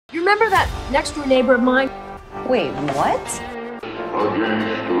You remember that next door neighbor of mine? Wait, what? Against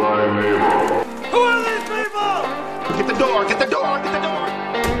thy neighbor. Who are these people? Get the door, get the door, get the door!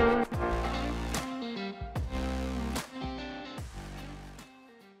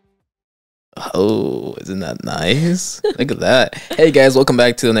 Oh, isn't that nice? Look at that. Hey guys, welcome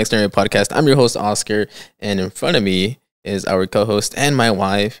back to the Next Generation Podcast. I'm your host, Oscar, and in front of me is our co-host and my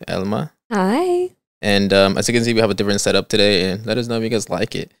wife, Elma. Hi. And as you can see, we have a different setup today, and let us know if you guys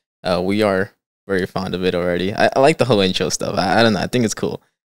like it. We are very fond of it already. I like the whole intro stuff. I don't know. I think it's cool.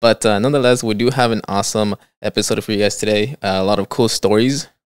 But nonetheless, we do have an awesome episode for you guys today. A lot of cool stories.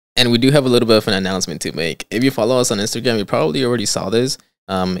 And we do have a little bit of an announcement to make. If you follow us on Instagram, you probably already saw this.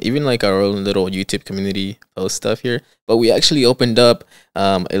 Even like our own little YouTube community post stuff here. But we actually opened up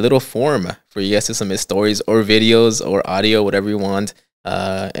a little form for you guys to submit stories or videos or audio, whatever you want.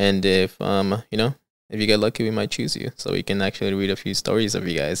 And if, if you get lucky, we might choose you. So we can actually read a few stories of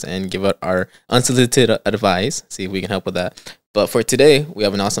you guys and give out our unsolicited advice. See if we can help with that. But for today, we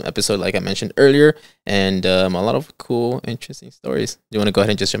have an awesome episode, like I mentioned earlier. And a lot of cool, interesting stories. Do you want to go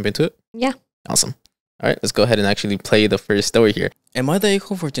ahead and just jump into it? Yeah. Awesome. All right, let's go ahead and actually play the first story here. Am I the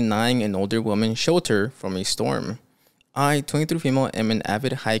a-hole for denying an older woman shelter from a storm? I, 23 female, am an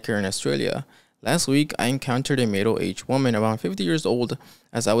avid hiker in Australia. Last week, I encountered a middle-aged woman around 50 years old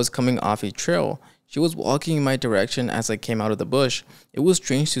as I was coming off a trail. She was walking in my direction as I came out of the bush. It was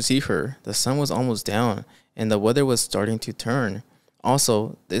strange to see her. The sun was almost down, and the weather was starting to turn.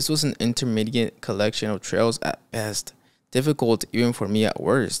 Also, this was an intermediate collection of trails at best, difficult even for me at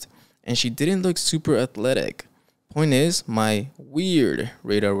worst. And she didn't look super athletic. Point is, my weird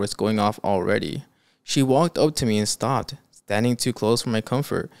radar was going off already. She walked up to me and stopped, standing too close for my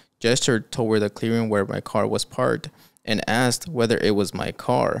comfort, gestured toward the clearing where my car was parked, and asked whether it was my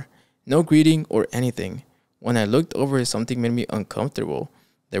car. No greeting or anything. When I looked over, something made me uncomfortable.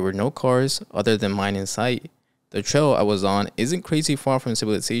 There were no cars other than mine in sight. The trail I was on isn't crazy far from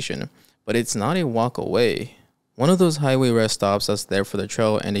civilization, but it's not a walk away. One of those highway rest stops that's there for the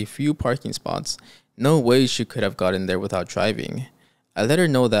trail and a few parking spots. No way she could have gotten there without driving. I let her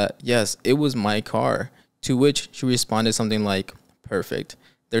know that, yes, it was my car, to which she responded something like, "Perfect.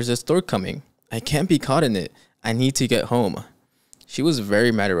 There's a storm coming. I can't be caught in it. I need to get home." She was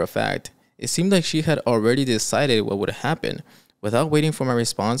very matter of fact. It seemed like she had already decided what would happen. Without waiting for my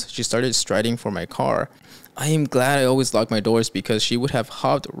response, she started striding for my car. I am glad I always lock my doors because she would have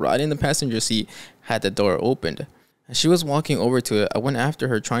hopped right in the passenger seat had the door opened. As she was walking over to it, I went after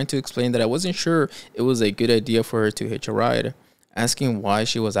her trying to explain that I wasn't sure it was a good idea for her to hitch a ride, asking why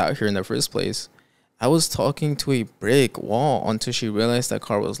she was out here in the first place. I was talking to a brick wall until she realized the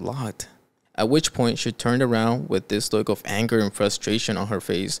car was locked. At which point she turned around with this look of anger and frustration on her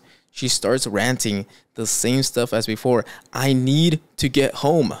face. She starts ranting the same stuff as before. I need to get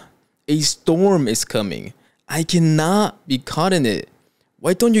home. A storm is coming. I cannot be caught in it.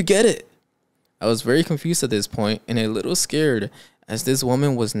 Why don't you get it? I was very confused at this point and a little scared as this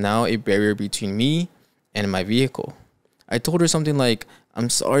woman was now a barrier between me and my vehicle. I told her something like, "I'm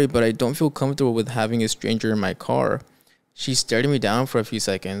sorry, but I don't feel comfortable with having a stranger in my car." She stared me down for a few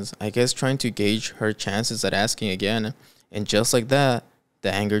seconds, I guess trying to gauge her chances at asking again. And just like that,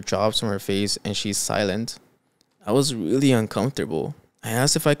 the anger drops from her face and she's silent. I was really uncomfortable. I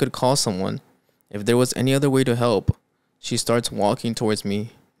asked if I could call someone, if there was any other way to help. She starts walking towards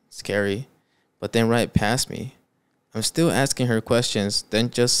me, scary, but then right past me. I'm still asking her questions,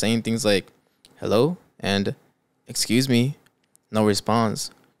 then just saying things like, "Hello?" and "Excuse me." No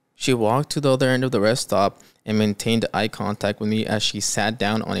response. She walked to the other end of the rest stop and maintained eye contact with me as she sat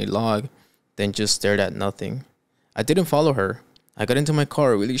down on a log, then just stared at nothing. I didn't follow her. I got into my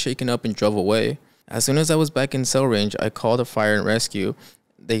car really shaken up and drove away. As soon as I was back in cell range, I called a fire and rescue.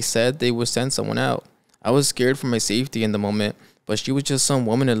 They said they would send someone out. I was scared for my safety in the moment, but she was just some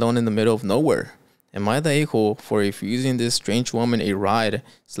woman alone in the middle of nowhere. Am I the a-hole for refusing this strange woman a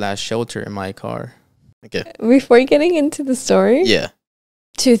ride/shelter in my car? Okay. Before getting into the story, Yeah.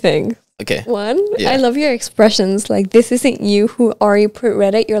 two things. Okay. One, Yeah. I love your expressions. Like, this isn't you who already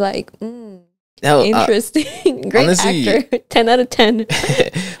read it. You're like, Now, interesting. Great honestly, actor. 10 out of 10.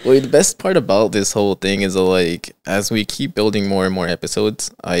 well, the best part about this whole thing is like as we keep building more and more episodes,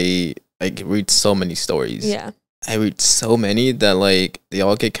 I read so many stories. Yeah. I read so many that like they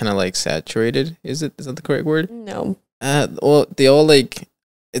all get kind of like saturated. Is that the correct word? No. Well, they all like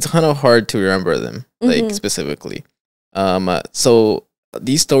it's kind of hard to remember them like specifically. So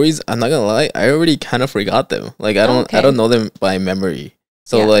these stories, I'm not gonna lie, I already kind of forgot them. Like I don't know them by memory.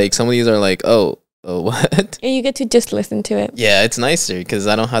 So like some of these are like, oh, what? And you get to just listen to it. Yeah, it's nicer because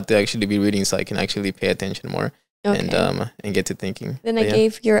I don't have to actually be reading, so I can actually pay attention more. and get to thinking. Then But I yeah.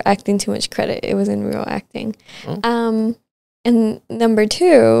 gave your acting too much credit. It wasn't real acting. Oh. And number 2,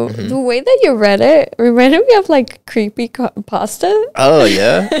 Mhm. the way that you read it reminded me of like creepy pasta. Oh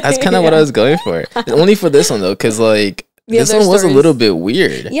yeah, that's kind of what I was going for. Only for this one though, because like The this other one was a stories. little bit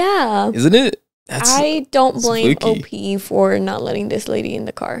weird, Yeah. isn't it? That's I don't blame spooky. OP for not letting this lady in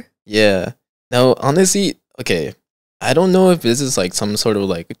the car. Yeah. Now, honestly, okay, I don't know if this is like some sort of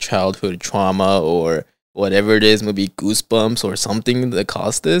like childhood trauma or whatever it is, maybe goosebumps or something that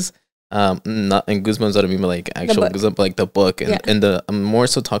caused this. Not in goosebumps. I don't mean like actual book. goosebumps, like the book, and Yeah. and the I'm more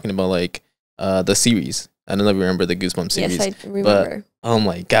so talking about like the series. I don't know if you remember the Goosebumps series. Yes, I remember. Oh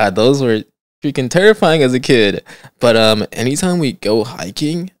my god, those were freaking terrifying as a kid. But anytime we go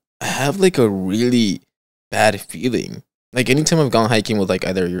hiking, I have like a really bad feeling. Like anytime I've gone hiking with like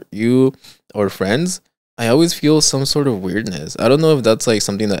either you or friends, I always feel some sort of weirdness. I don't know if that's like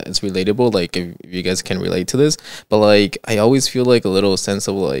something that is relatable, like if you guys can relate to this, but like I always feel like a little sense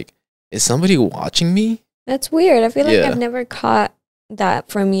of like, is somebody watching me? That's weird. I feel like Yeah. I've never caught that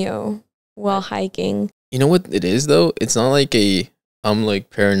from you while hiking. You know what it is though? It's not like a I'm like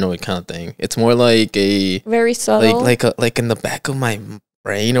paranoid kind of thing. It's more like a Very subtle. like in the back of my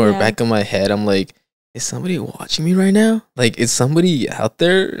brain or Yeah. back of my head, I'm like, is somebody watching me right now? Like, is somebody out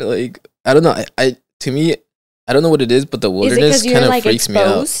there? Like, I don't know. I to me, I don't know what it is, but the Is it wilderness because you're kind of like freaks me out.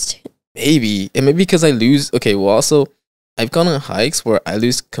 exposed? Maybe, and maybe because I lose. Okay, well, also, I've gone on hikes where I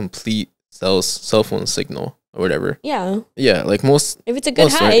lose complete cell phone signal or whatever. Yeah. Yeah, like most. If it's a good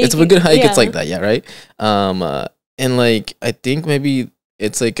most, right? hike. It's a good hike. It's yeah. like that, yeah, right. And like I think maybe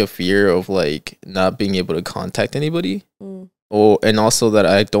it's like a fear of like not being able to contact anybody. Mm. And also that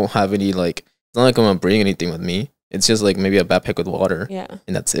I don't have any like, it's not like I'm gonna bring anything with me. It's just like maybe a backpack with water, Yeah.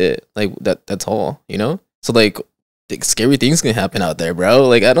 and that's it. Like that's all, you know. So like, scary things can happen out there, bro.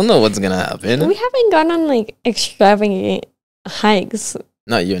 Like I don't know what's gonna happen. We haven't gone on like extravagant hikes.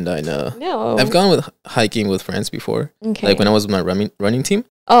 Not you and I know. No. I've gone with hiking with friends before. Okay. Like when I was with my running team.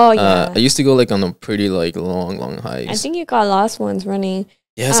 Oh yeah. I used to go like on a pretty like long hikes. I think you got lost once running.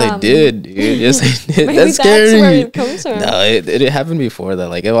 Yes, I did, dude. Yes, I did. Maybe That's scary. where it comes from. No, it happened before that.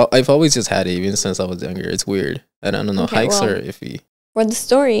 Like I've always just had it even since I was younger. It's weird. I don't know. Okay, Hikes well- are iffy. For the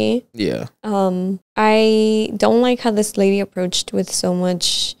story, Yeah. I don't like how this lady approached with so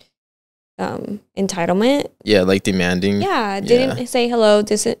much entitlement. Yeah, like demanding. Yeah, didn't say hello,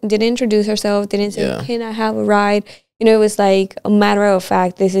 didn't introduce herself, didn't say, Yeah. "Can I have a ride?" You know, it was like a matter of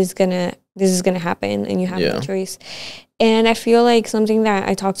fact, this is gonna happen and you have Yeah. no choice. And I feel like something that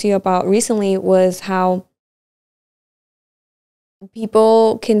I talked to you about recently was how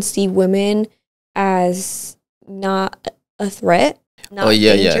people can see women as not a threat, not Oh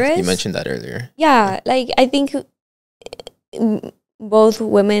yeah, dangerous. yeah. You mentioned that earlier. Yeah, like I think both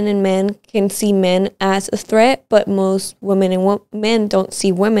women and men can see men as a threat, but most women and men don't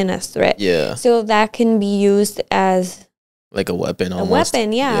see women as threat. Yeah, So that can be used as like a weapon a almost.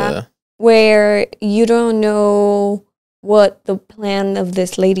 weapon, yeah, where you don't know what the plan of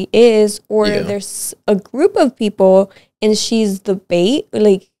this lady is, or Yeah. there's a group of people and she's the bait.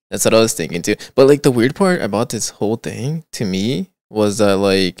 Like, That's what I was thinking too. But like the weird part about this whole thing to me was that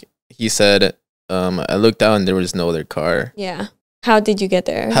like he said, I looked out and there was no other car. yeah, how did you get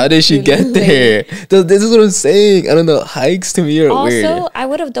there? How did she You get there? This is what I'm saying. I don't know. Hikes to me are Also, weird. I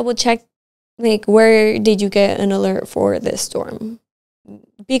would have double checked, like, where did you get an alert for this storm?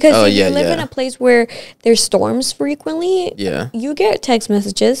 Because Oh, if yeah, you live in yeah. a place where there's storms frequently, Yeah, you get text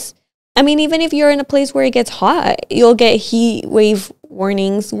messages. I mean, even if you're in a place where it gets hot, you'll get heat wave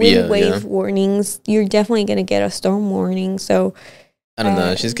warnings, wind Yeah, wave yeah. warnings. You're definitely going to get a storm warning. So, I don't know.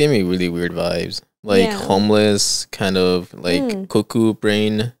 Uh, She's giving me really weird vibes. Like Yeah. homeless, kind of like Mm. cuckoo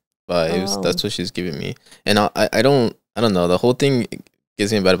brain vibes. Oh. That's what she's giving me. And I don't know. The whole thing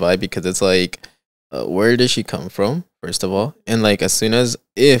gives me a bad vibe because it's like, where did she come from? First of all, and like as soon as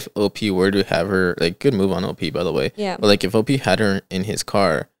if OP were to have her, like good move on OP by the way. yeah. But like if OP had her in his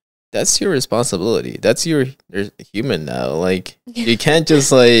car, that's your responsibility. You're human now. Like you can't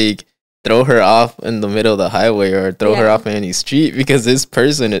just like throw her off in the middle of the highway or throw her Yeah. off in any street because this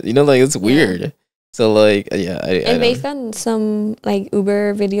person, you know, like it's weird. So like yeah, I And don't- based on some like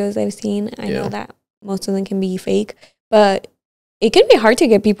Uber videos I've seen, I Yeah. know that most of them can be fake, but it can be hard to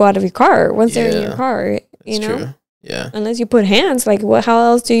get people out of your car once they're in your Yeah. car, it's you know? true. Yeah, Unless you put hands, like what? How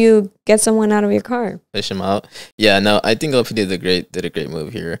else do you get someone out of your car? push him out. Yeah, no, I think OP did a great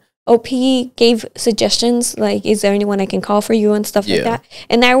move here. OP gave suggestions like, "Is there anyone I can call for you?" and stuff like Yeah. that.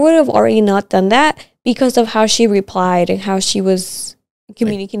 And I would have already not done that because of how she replied and how she was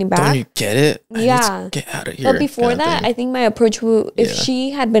communicating Don't back. you get it? I need to Yeah. get out of here. But before kinda that, thing. I think my approach would, if Yeah.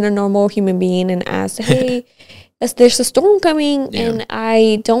 she had been a normal human being and asked, "Hey, there's a storm coming Yeah. and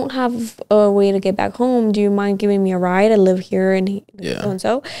I don't have a way to get back home. Do you mind giving me a ride? I live here and Yeah. so and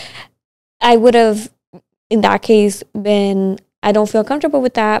so. I would have, in that case, been, I don't feel comfortable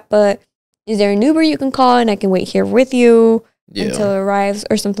with that, but is there an Uber you can call and I can wait here with you until it arrives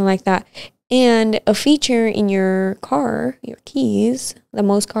or something like that? And a feature in your car, your keys, that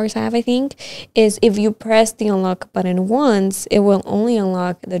most cars have, I think, is if you press the unlock button once, it will only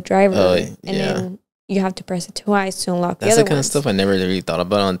unlock the driver. And then you have to press it twice to unlock the other That's the kind ones. of stuff I never really thought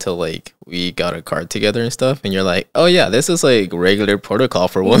about until like we got a car together and stuff. And you're like, oh yeah, this is like regular protocol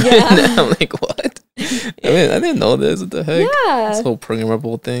for women. Yeah. I'm like, what? I mean, I didn't know this. What the heck? Yeah. This whole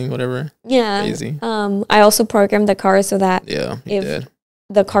programmable thing, whatever. Yeah. Crazy. I also programmed the car so that Yeah, you if did.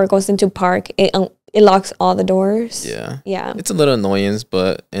 the car goes into park, it locks all the doors. Yeah. Yeah. It's a little annoyance,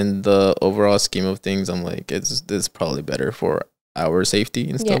 but in the overall scheme of things, I'm like, it's probably better for our safety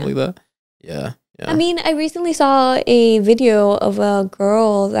and stuff Yeah. like that. Yeah. Yeah. I mean, I recently saw a video of a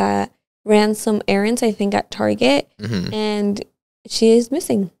girl that ran some errands, I think, at Target, Mhm. and she is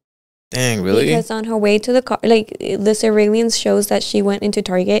missing. Dang, really? Because on her way to the car, like the surveillance shows that she went into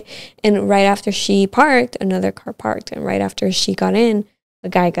Target, and right after she parked, another car parked, and right after she got in, the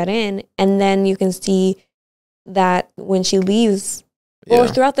guy got in, and then you can see that when she leaves, or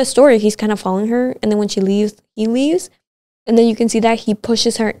throughout the story, he's kind of following her, and then when she leaves, he leaves, and then you can see that he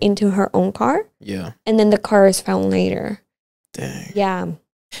pushes her into her own car, Yeah. and then the car is found later. Dang. Yeah.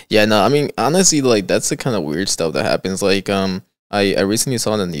 Yeah, no, I mean, honestly, like, that's the kind of weird stuff that happens. Like, I recently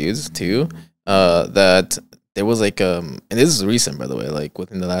saw in the news, too, that there was, like, and this is recent, by the way, like,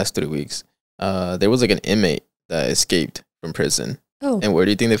 within the last 3 weeks, there was, like, an inmate that escaped from prison. Oh. And where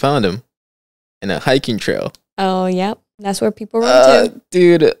do you think they found him? In a hiking trail. Oh, yep. That's where people run to.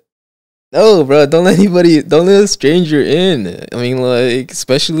 Dude, no, bro, don't let a stranger in. I mean, like,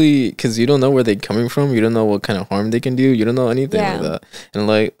 especially because you don't know where they're coming from. You don't know what kind of harm they can do. You don't know anything like that. And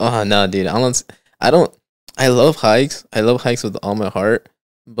like, oh, no, dude, I love hikes. I love hikes with all my heart.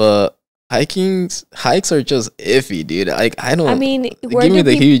 But hikes are just iffy, dude. Like, I don't. I mean, give me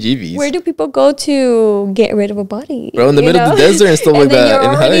the heebie-jeebies. Where do people go to get rid of a body? Bro, in the middle of the desert and stuff like then that.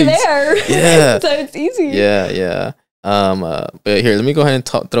 You're in already hikes. there. Yeah. So it's easy. Yeah. But here, let me go ahead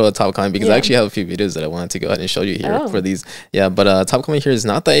and throw a top comment because I actually have a few videos that I wanted to go ahead and show you here for these. Yeah, but top comment here is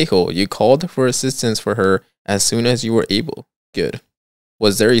not the a-hole. You called for assistance for her as soon as you were able. Good.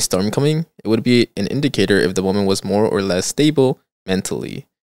 Was there a storm coming? It would be an indicator if the woman was more or less stable mentally.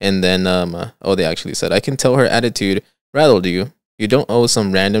 And then, they actually said, I can tell her attitude rattled you. You don't owe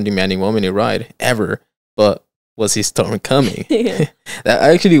some random demanding woman a ride, ever. But was a storm coming? That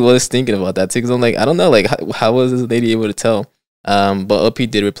I actually was thinking about that too, because I'm like, I don't know, like, how was this lady able to tell? But OP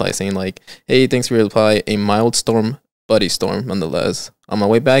did reply saying like, hey, thanks for your reply. A mild storm, buddy storm, nonetheless. On my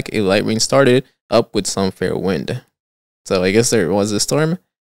way back, a light rain started up with some fair wind. So I guess there was a storm.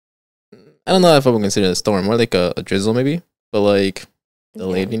 I don't know if I would consider it a storm, more like a drizzle maybe. But like, the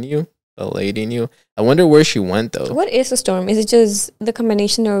lady knew. I wonder where she went though. What is a storm? Is it just the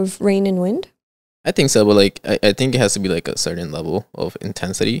combination of rain and wind? I think so, but like I think it has to be like a certain level of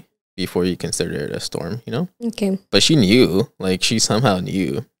intensity before you consider it a storm, you know? Okay. But she knew, like she somehow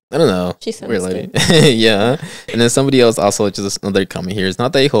knew. I don't know. She sounds weird lady. Yeah. And then somebody else also, just another comment here. It's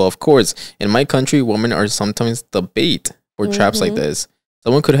not the a-hole, of course. In my country, women are sometimes the bait for traps like this.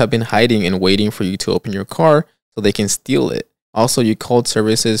 Someone could have been hiding and waiting for you to open your car so they can steal it. Also, you called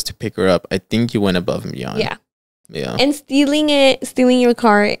services to pick her up. I think you went above and beyond. Yeah. Yeah. And stealing your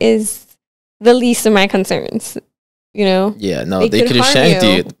car is the least of my concerns. You know? Yeah, no, they could have shanked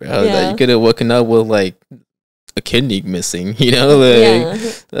you, bro. Yeah. You could have woken up with like a kidney missing, you know?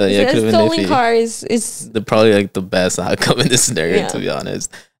 Like, yeah, could have been stolen iffy. car is Probably like the best outcome in this scenario, to be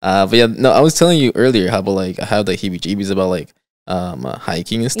honest. But yeah, no, I was telling you earlier how about like I have the heebie-jeebies about like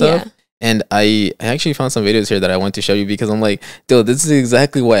hiking and stuff. Yeah. And I actually found some videos here that I want to show you because I'm like, dude, this is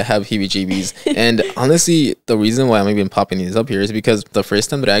exactly why I have heebie-jeebies. And honestly, the reason why I'm even popping these up here is because the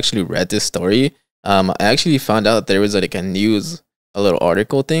first time that I actually read this story, I actually found out there was like a little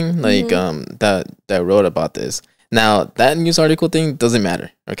article thing, like that wrote about this. Now that news article thing doesn't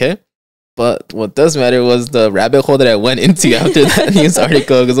matter, okay? But what does matter was the rabbit hole that I went into after that news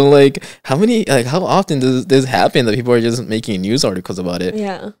article, because I'm like, how often does this happen that people are just making news articles about it?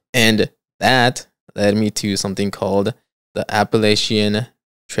 Yeah. And that led me to something called the Appalachian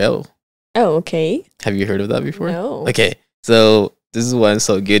Trail. Oh, okay. Have you heard of that before? No. Okay, so this is why I'm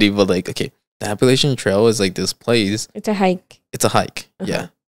so giddy, but like, okay, the Appalachian Trail is like this place. It's a hike. It's a hike, yeah.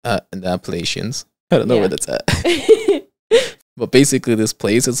 In the Appalachians. I don't know where that's at. But basically this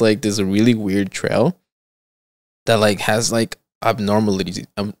place is like this really weird trail that like has like abnormalities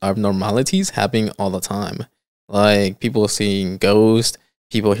happening all the time. Like people seeing ghosts,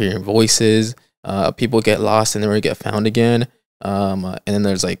 people hearing voices, people get lost and never get found again. And then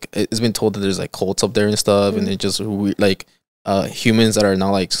there's like, it's been told that there's like cults up there and stuff, and it's just like humans that are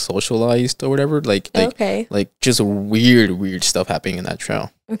not like socialized or whatever, like just weird stuff happening in that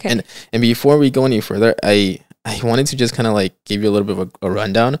trail. And before we go any further, I wanted to just kind of like give you a little bit of a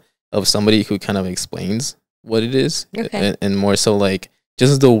rundown of somebody who kind of explains what it is, and more so like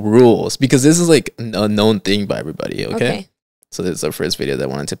just the rules, because this is like a known thing by everybody. So this is the first video that I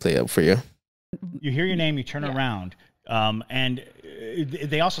wanted to play up for you. You hear your name, you turn around, and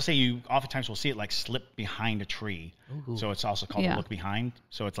they also say you oftentimes will see it like slip behind a tree. So it's also called a look behind.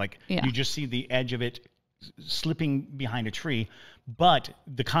 So it's like you just see the edge of it slipping behind a tree. But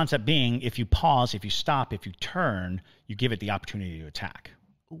the concept being, if you pause, if you stop, if you turn, you give it the opportunity to attack.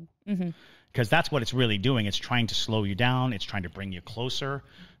 Because that's what it's really doing. It's trying to slow you down. It's trying to bring you closer.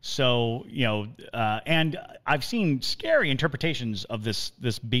 So, you know, and I've seen scary interpretations of this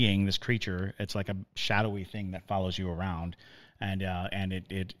being, this creature. It's like a shadowy thing that follows you around, and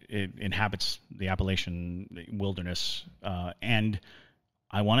it inhabits the Appalachian wilderness. And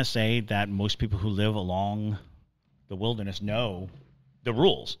I want to say that most people who live along the wilderness know the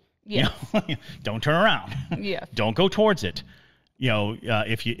rules. You know? Don't turn around. Don't go towards it. You know,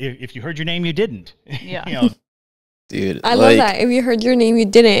 if you heard your name, you didn't. You know. Dude, I love that. If you heard your name, you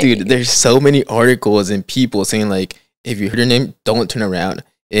didn't. Dude, there's so many articles and people saying like, if you heard your name, don't turn around.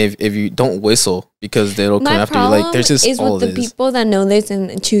 If you don't whistle, because they'll come after you. Like, there's just all this. The people that know this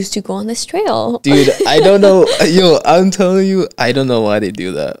and choose to go on this trail. Dude, I don't know. Yo, I'm telling you, I don't know why they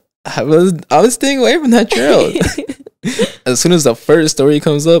do that. I was staying away from that trail. As soon as the first story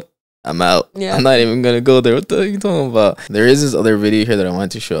comes up, I'm out. I'm not even gonna go there. What the hell are you talking about? There is this other video here that I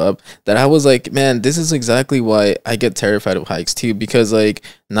wanted to show up that I was like, man, this is exactly why I get terrified of hikes too, because like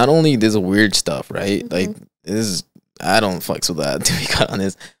not only this weird stuff, right? Like this is, I don't fucks with that, to be quite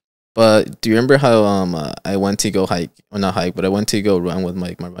honest. But do you remember how I went to go hike, or not hike, but I went to go run with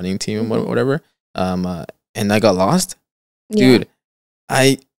like my running team or whatever, and I got lost? Dude,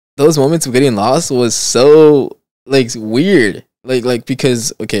 those moments of getting lost was so like weird, like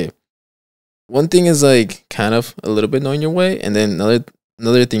because one thing is like kind of a little bit knowing your way, and then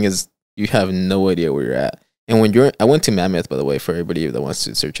another thing is you have no idea where you're at. And when I went to Mammoth, by the way, for everybody that wants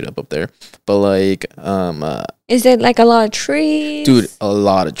to search it up there. But like, is it like a lot of trees? Dude, a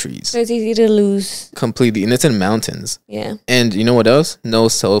lot of trees. So it's easy to lose. Completely, and it's in mountains. And you know what else? No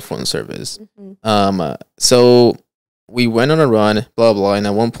cell phone service. So we went on a run, blah blah. And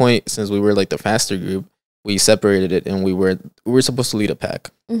at one point, since we were like the faster group, we separated it, and we were supposed to lead a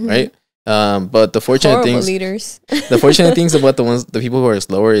pack, right? But the fortunate the fortunate things about the people who are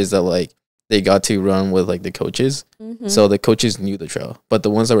slower is that like they got to run with like the coaches, so the coaches knew the trail. But the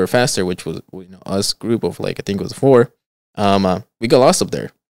ones that were faster, which was us group of like I think it was 4, we got lost up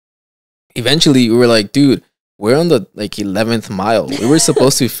there. Eventually, we were like, dude, we're on the like 11th mile. We were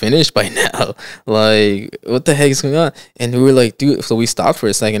supposed to finish by now. Like, what the heck is going on? And we were like, dude. So we stopped for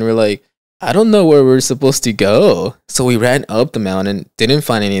a second. We're like, I don't know where we're supposed to go. So we ran up the mountain, didn't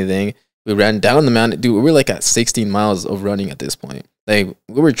find anything. We ran down the mountain. Dude, we were like at 16 miles of running at this point. Like,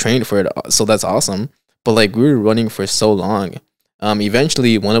 we were trained for it, so that's awesome. But like, we were running for so long.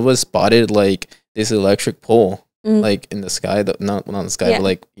 Eventually, one of us spotted like this electric pole, like in the sky. Not in the sky, but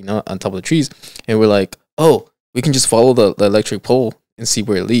like, you know, on top of the trees. And we're like, oh, we can just follow the electric pole and see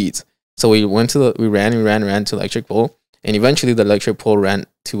where it leads. So we ran to the electric pole. And eventually, the electric pole ran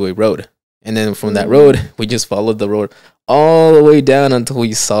to a road. And then from that road, we just followed the road all the way down until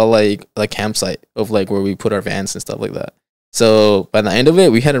we saw like a campsite of like where we put our vans and stuff like that. So by the end of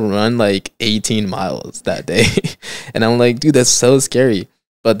it, we had to run like 18 miles that day. And I'm like, dude, that's so scary.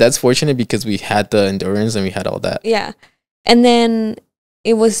 But that's fortunate because we had the endurance and we had all that. Yeah. And then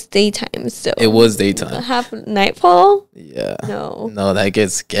it was daytime. So it was daytime. Nightfall? Yeah. No, that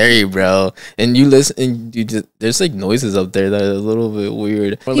gets scary, bro. And you listen, and there's like noises up there that are a little bit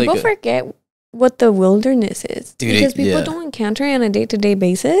weird. People forget what the wilderness is, dude, because people don't encounter it on a day-to-day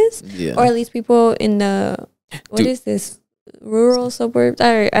basis. Or at least people in the is this, rural suburbs?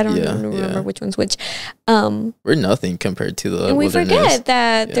 I don't remember which one's which. We're nothing compared to the and we wilderness. Forget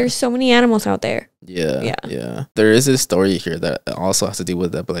that there's so many animals out there. Yeah. There is this story here that also has to do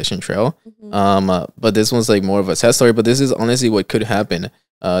with the Appalachian Trail. But this one's like more of a test story. But this is honestly what could happen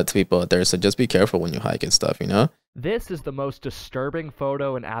to people out there. So just be careful when you hike and stuff, you know? This is the most disturbing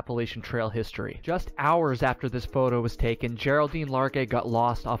photo in Appalachian Trail history. Just hours after this photo was taken, Geraldine Largay got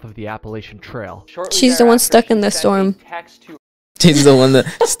lost off of the Appalachian Trail. She's the one stuck in the storm. Jason's the one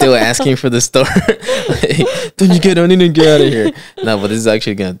that's still asking for the store. Like, don't you get on in and get out of here? No, but this is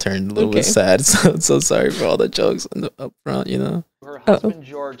actually gonna turn a little bit sad. So I'm so sorry for all the jokes up front, you know. Her husband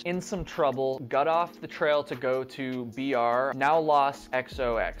George in some trouble, got off the trail to go to BR, now lost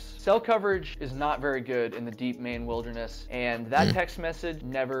XOX. Cell coverage is not very good in the deep Maine wilderness, and that text message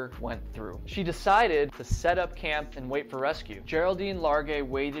never went through. She decided to set up camp and wait for rescue. Geraldine Largay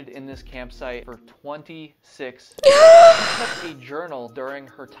waited in this campsite for 26 days. She kept a journal during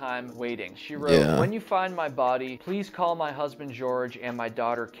her time waiting. She wrote, when you find my body, please call my husband George and my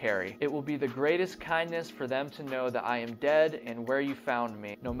daughter Carrie. It will be the greatest kindness for them to know that I am dead and where you found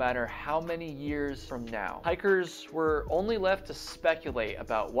me, no matter how many years from now. Hikers were only left to speculate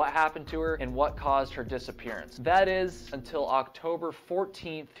about what happened to her and what caused her disappearance. That is, until October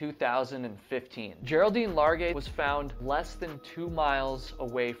 14th, 2015. Geraldine Largay was found less than 2 miles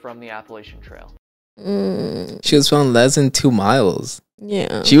away from the Appalachian Trail. She was found less than 2 miles.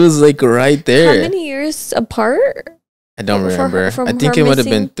 Yeah. She was like right there. How many years apart? I don't remember. I think it would have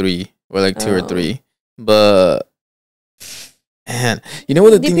been 3 or like 2 or 3. But man, you know what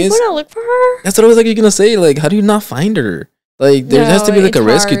the thing is? Did people not look for her? That's what I was like gonna say. Like, how do you not find her? Like, there has to be like a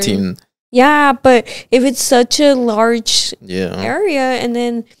rescue team. Yeah, but if it's such a large area, and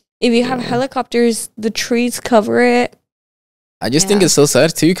then if you have helicopters, the trees cover it. I just think it's so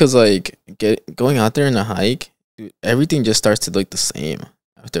sad too, because like going out there in a hike, dude, everything just starts to look the same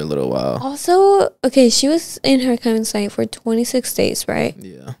after a little while. Also, okay, she was in her campsite for 26 days, right?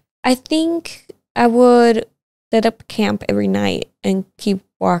 Yeah. I think I would set up camp every night and keep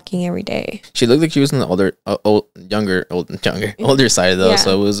walking every day. She looked like she was on the older side though,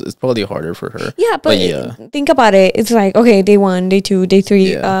 so it's probably harder for her. Yeah, but think about it. It's like, okay, day 1, day 2, day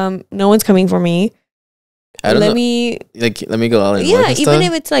 3. No one's coming for me. Let me go out and work and even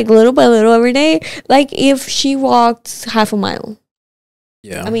if it's like little by little every day. Like if she walked half a mile.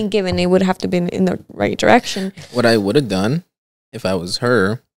 Yeah. I mean, given it would have to be in the right direction. What I would have done if I was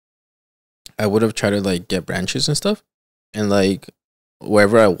her, I would have tried to like get branches and stuff, and like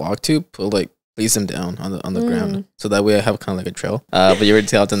wherever I walk to, place them down on the ground, so that way I have kind of like a trail. But you ready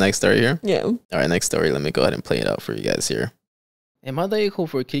to tell the next story here? Yeah. All right, next story. Let me go ahead and play it out for you guys here. Am I the a-hole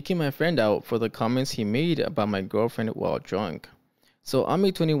for kicking my friend out for the comments he made about my girlfriend while drunk? So I'm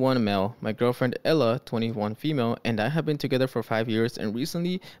a 21 male, my girlfriend Ella, 21 female, and I have been together for 5 years and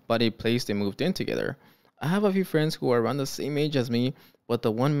recently bought a place they moved in together. I have a few friends who are around the same age as me, but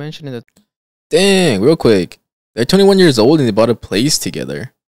the one mentioned in the... Dang, real quick. They're 21 years old and they bought a place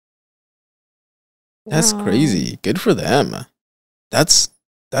together. That's crazy. Good for them. That's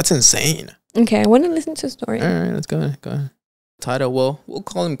insane. Okay, I want to listen to the story. All right, let's go ahead. Title, well, we'll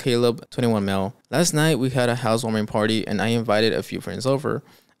call him Caleb, 21 male. Last night we had a housewarming party and I invited a few friends over.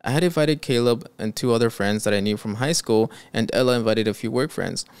 I had invited Caleb and 2 other friends that I knew from high school, and Ella invited a few work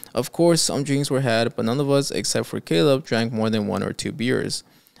friends. Of course, some drinks were had, but none of us, except for Caleb, drank more than 1 or 2 beers.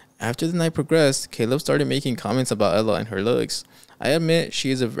 After the night progressed, Caleb started making comments about Ella and her looks. I admit she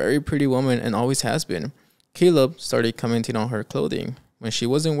is a very pretty woman and always has been. Caleb started commenting on her clothing when she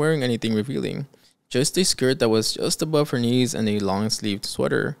wasn't wearing anything revealing. Just a skirt that was just above her knees and a long-sleeved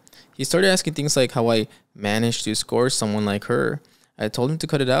sweater. He started asking things like how I managed to score someone like her. I told him to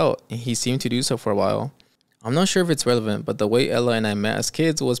cut it out, and he seemed to do so for a while. I'm not sure if it's relevant, but the way Ella and I met as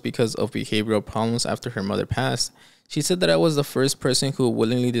kids was because of behavioral problems after her mother passed. She said that I was the first person who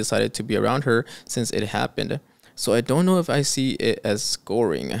willingly decided to be around her since it happened. So I don't know if I see it as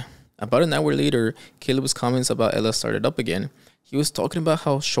scoring. About an hour later, Caleb's comments about Ella started up again. He was talking about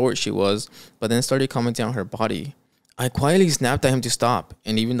how short she was, but then started commenting on her body. I quietly snapped at him to stop,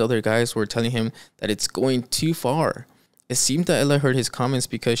 and even the other guys were telling him that it's going too far. It seemed that Ella heard his comments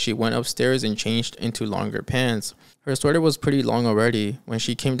because she went upstairs and changed into longer pants. Her sweater was pretty long already. When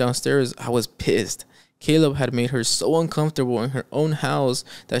she came downstairs, I was pissed. Caleb had made her so uncomfortable in her own house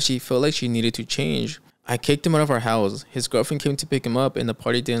that she felt like she needed to change. I kicked him out of our house. His girlfriend came to pick him up, and the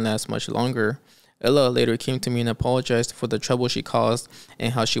party didn't last much longer. Ella later came to me and apologized for the trouble she caused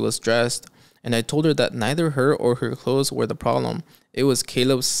and how she was dressed, and I told her that neither her or her clothes were the problem. It was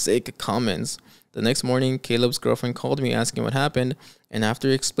Caleb's sick comments. The next morning, Caleb's girlfriend called me asking what happened, and after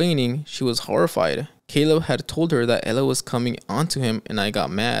explaining, she was horrified. Caleb had told her that Ella was coming onto him, and I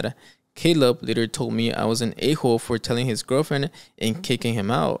got mad. Caleb later told me I was an a-hole for telling his girlfriend and kicking him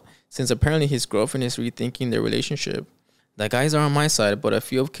out, since apparently his girlfriend is rethinking their relationship. The guys are on my side, but a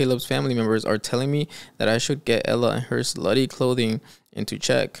few of Caleb's family members are telling me that I should get Ella and her slutty clothing into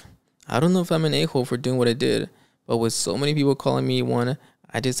check. I don't know if I'm an a-hole for doing what I did, but with so many people calling me one,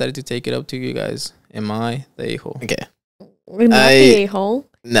 I decided to take it up to you guys. Am I the a-hole? Okay. We're not the a-hole.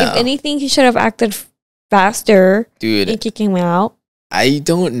 No. If anything, he should have acted faster, dude, and kicking me out. I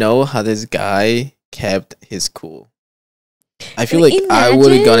don't know how this guy kept his cool. I feel like I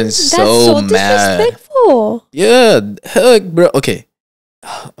would have gotten so mad. Disrespectful. Yeah, heck, bro. Okay.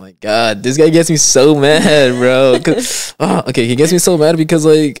 Oh my god, this guy gets me so mad, bro. Okay, he gets me so mad because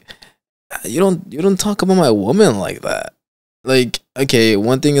like you don't talk about my woman like that. Like, okay,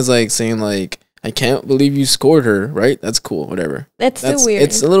 one thing is like saying like I can't believe you scored her, right? That's cool, whatever. That's so weird.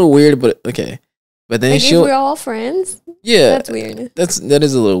 It's a little weird, but okay. But then like if we're all friends, yeah, that's weird. That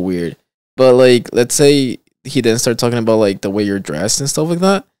is a little weird. But like, let's say he then start talking about like the way you're dressed and stuff like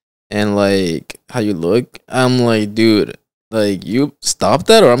that, and like how you look. I'm like, dude, like you stop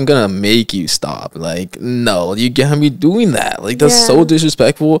that, or I'm gonna make you stop. Like, no, you can't be doing that. Like that's so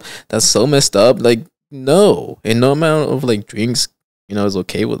disrespectful. That's so messed up. Like, no, and no amount of like drinks, is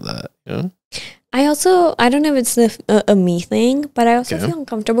okay with that. You know. I don't know if it's a me thing, but I also feel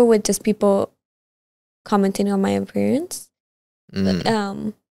uncomfortable with just people commenting on my appearance.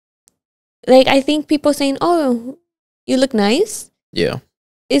 Like I think people saying, "Oh, you look nice." Yeah.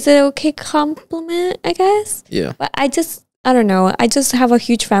 Is it okay compliment? I guess. Yeah. But I don't know. I just have a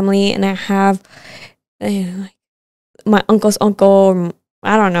huge family, and I have my uncle's uncle.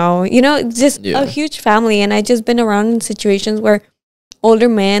 I don't know. Just a huge family, and I just been around in situations where older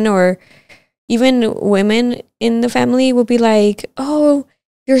men or even women in the family will be like, "Oh,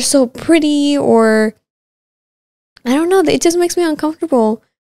 you're so pretty," or I don't know. It just makes me uncomfortable.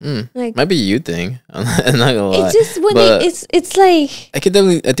 Like, might be you thing. I'm not gonna lie. It's just when it's like I can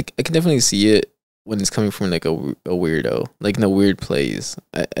definitely see it when it's coming from like a weirdo, like in a weird place.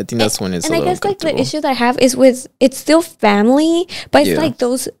 I think that's when it's. And I guess like the issue that I have is with it's still family, but it's like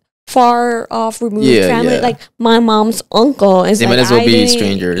those far off removed family, like my mom's uncle. They might as well be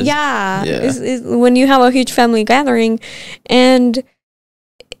strangers. Yeah. It's when you have a huge family gathering, and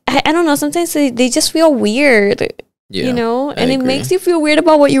I don't know. Sometimes they just feel weird. Yeah, and it makes you feel weird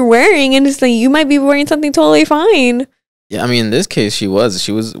about what you're wearing, and it's like you might be wearing something totally fine. Yeah, I mean, in this case, she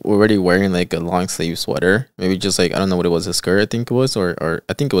was already wearing like a long sleeve sweater, maybe just like I don't know what it was, a skirt, I think it was, or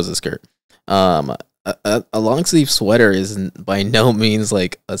I think it was a skirt. A long sleeve sweater is by no means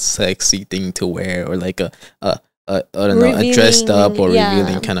like a sexy thing to wear, or like a I don't know, a dressed up or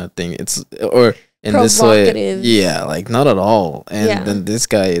revealing kind of thing. It's or. In this way, like not at all. And then this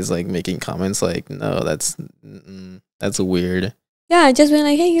guy is like making comments like, no, that's weird. Yeah, just being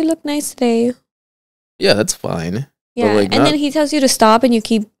like, hey, you look nice today. Yeah, that's fine. Yeah, like, and then he tells you to stop and you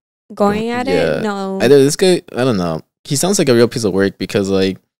keep going at it. No, this guy, I don't know. He sounds like a real piece of work because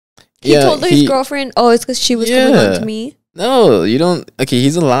like he told his girlfriend, oh, it's because she was coming on to me. No, you don't. Okay,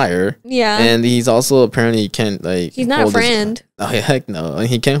 he's a liar. Yeah, and he's also apparently can't like. He's not a friend. Heck no.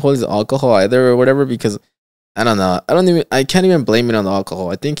 He can't hold his alcohol either or whatever because I don't know. I can't even blame it on the alcohol.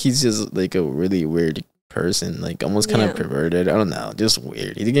 I think he's just like a really weird person, like almost kind of perverted. I don't know, just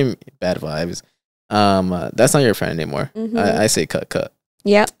weird. He gave me bad vibes. That's not your friend anymore. Mm-hmm. I say cut.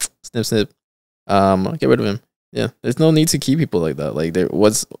 Yep. Snip. Get rid of him. Yeah, there's no need to keep people like that. Like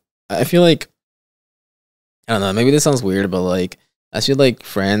I feel like. I don't know, maybe this sounds weird, but like I feel like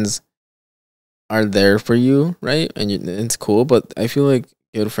friends are there for you, right? And it's cool, but I feel like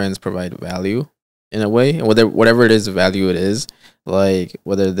good friends provide value in a way, and whatever it is, value it is, like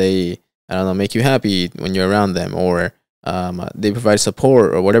whether they make you happy when you're around them, or they provide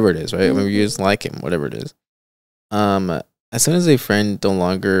support or whatever it is, right? Maybe you just like him, whatever it is. As soon as a friend no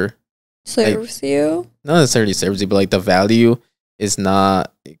longer serves you, not necessarily serves you, but like the value is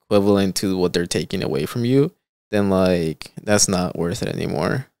not equivalent to what they're taking away from you, then like that's not worth it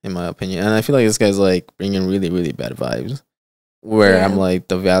anymore, in my opinion. And I feel like this guy's like bringing really, really bad vibes, where I'm like,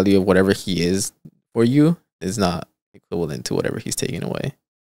 the value of whatever he is for you is not equivalent to whatever he's taking away.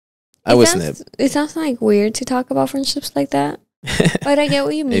 I would snip. It sounds like weird to talk about friendships like that, but I get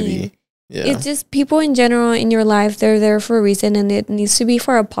what you mean. Maybe. Yeah. It's just people in general in your life, they're there for a reason, and it needs to be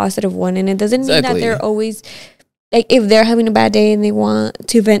for a positive one. And it doesn't mean that they're always like, if they're having a bad day and they want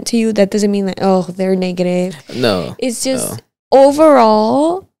to vent to you, that doesn't mean that, oh, they're negative. No. It's just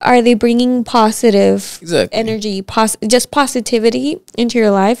overall, are they bringing positive energy, just positivity into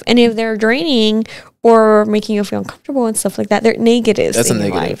your life? And if they're draining or making you feel uncomfortable and stuff like that, they're negatives. That's in a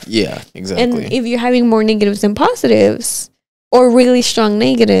negative. Your life. Yeah, exactly. And if you're having more negatives than positives, or really strong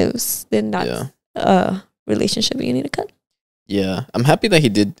negatives, then that's a relationship you need to cut. Yeah, I'm happy that he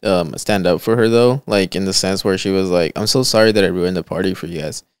did stand up for her though, like in the sense where she was like, I'm so sorry that I ruined the party for you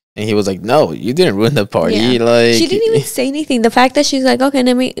guys. And he was like, no, you didn't ruin the party. Yeah. Like, she didn't even say anything. The fact that she's like, okay,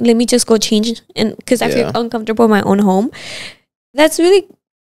 let me just go change, and because I feel uncomfortable in my own home. That's really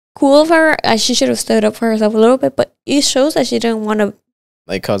cool of her. She should have stood up for herself a little bit, but it shows that she didn't want to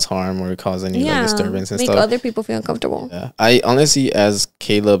like cause harm or cause any like disturbance and make stuff. Other people feel uncomfortable. Yeah, I honestly, as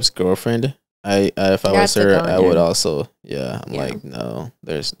Caleb's girlfriend, if I was her, I would also. Yeah, I'm like, no,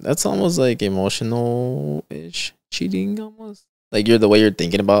 that's almost like emotional-ish cheating, almost. Like the way you're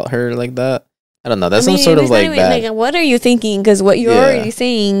thinking about her like that. I don't know. That's some sort of like bad. Like, what are you thinking? Because what you're already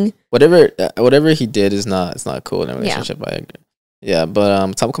saying. Whatever he did is not. It's not cool in a relationship. I agree. Yeah,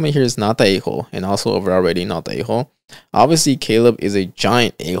 but top comment here is not the a-hole, and also overall rating not the a-hole. Obviously, Caleb is a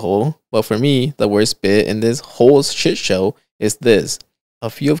giant a-hole, but for me, the worst bit in this whole shit show is this. A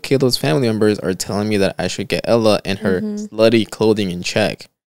few of Caleb's family members are telling me that I should get Ella and her slutty clothing in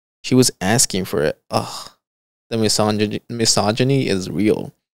check. She was asking for it. Ugh, the misogyny is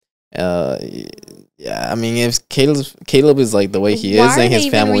real. Yeah, I mean, if Caleb is like the way he is, and his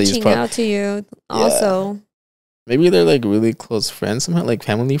family is reaching out to you also. Maybe they're like really close friends, somehow, like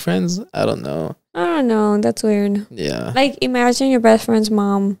family friends. I don't know. That's weird. Yeah, like imagine your best friend's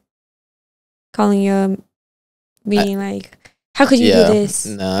mom calling you, being like, "How could you do this?"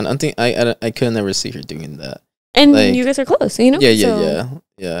 No, I don't think I could never see her doing that. And like, you guys are close, you know.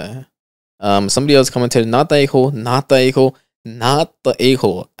 Yeah. Somebody else commented, "Not the a-hole, not the a-hole." Not the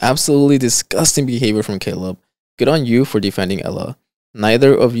a-hole. Absolutely disgusting behavior from Caleb. Good on you for defending Ella.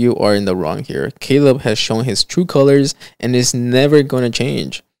 Neither of you are in the wrong here. Caleb has shown his true colors and is never going to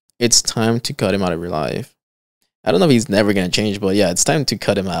change. It's time to cut him out of your life. I don't know if he's never going to change, but yeah, it's time to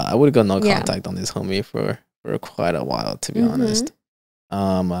cut him out. I would have got no contact on this homie for quite a while, to be honest.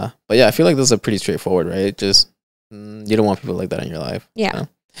 But yeah, I feel like this is pretty straightforward, right? Just you don't want people like that in your life. Yeah.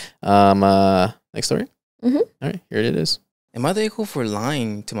 So. Next story. All right, here it is. Am I the a-hole for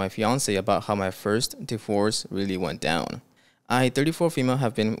lying to my fiancé about how my first divorce really went down? I, 34 female,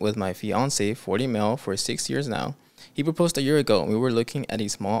 have been with my fiancé, 40 male, for 6 years now. He proposed a year ago and we were looking at a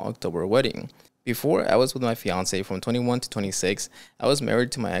small October wedding. Before I was with my fiancé from 21 to 26, I was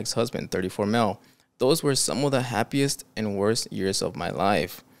married to my ex-husband, 34 male. Those were some of the happiest and worst years of my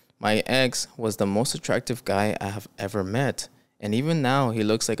life. My ex was the most attractive guy I have ever met. And even now, he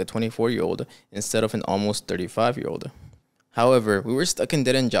looks like a 24-year-old instead of an almost 35-year-old. However, we were stuck in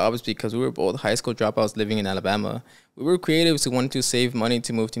dead-end jobs because we were both high school dropouts living in Alabama. We were creatives who wanted to save money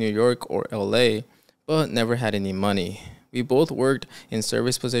to move to New York or LA, but never had any money. We both worked in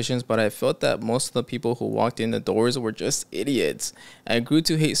service positions, but I felt that most of the people who walked in the doors were just idiots. I grew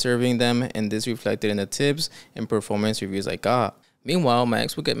to hate serving them, and this reflected in the tips and performance reviews I got. Meanwhile, my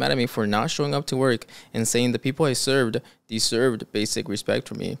ex would get mad at me for not showing up to work and saying the people I served deserved basic respect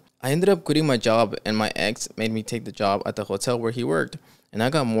from me. I ended up quitting my job, and my ex made me take the job at the hotel where he worked, and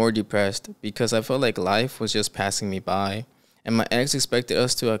I got more depressed because I felt like life was just passing me by, and my ex expected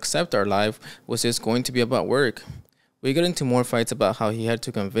us to accept our life was just going to be about work. We got into more fights about how he had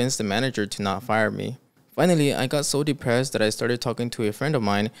to convince the manager to not fire me. Finally, I got so depressed that I started talking to a friend of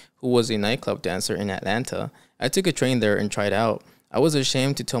mine who was a nightclub dancer in Atlanta. I took a train there and tried out. I was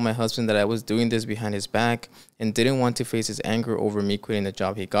ashamed to tell my husband that I was doing this behind his back and didn't want to face his anger over me quitting the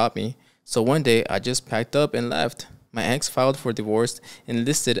job he got me. So one day, I just packed up and left. My ex filed for divorce and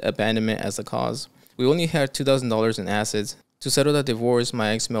listed abandonment as the cause. We only had $2,000 in assets. To settle the divorce, my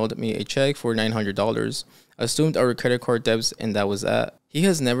ex mailed me a check for $900, assumed our credit card debts, and that was that. He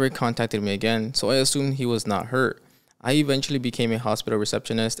has never contacted me again, so I assumed he was not hurt. I eventually became a hospital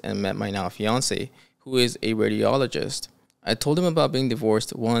receptionist and met my now fiancé, who is a radiologist. I told him about being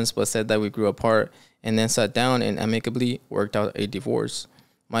divorced once, but said that we grew apart, and then sat down and amicably worked out a divorce.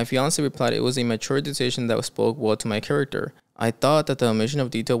 My fiancé replied it was a mature decision that spoke well to my character. I thought that the omission of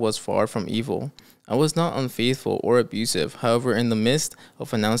detail was far from evil. I was not unfaithful or abusive. However, in the midst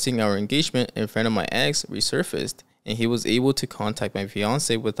of announcing our engagement, a friend of my ex resurfaced, and he was able to contact my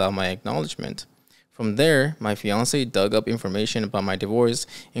fiancé without my acknowledgement. From there, my fiancé dug up information about my divorce,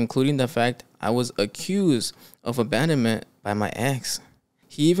 including the fact I was accused of abandonment by my ex.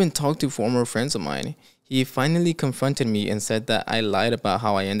 He even talked to former friends of mine. He finally confronted me and said that I lied about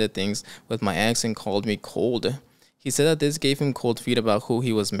how I ended things with my ex and called me cold. He said that this gave him cold feet about who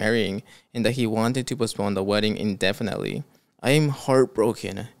he was marrying and that he wanted to postpone the wedding indefinitely. I am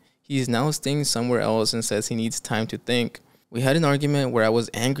heartbroken. He is now staying somewhere else and says he needs time to think. We had an argument where I was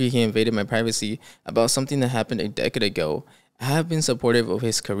angry he invaded my privacy about something that happened a decade ago. I have been supportive of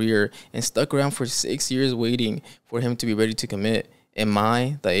his career and stuck around for 6 years waiting for him to be ready to commit. Am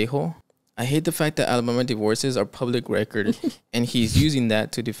I the a-hole? I hate the fact that Alabama divorces are public record and he's using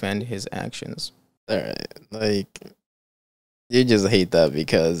that to defend his actions. Alright, like, you just hate that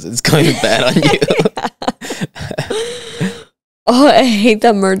because it's going bad on you. Oh, I hate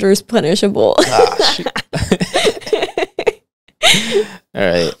that murder is punishable. Ah, shoot. All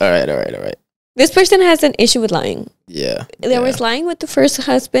right. This person has an issue with lying. Yeah. There was lying with the first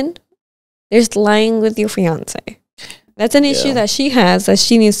husband. There's lying with your fiance. That's an issue that she has that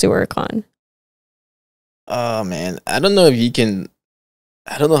she needs to work on. Oh, man. I don't know how you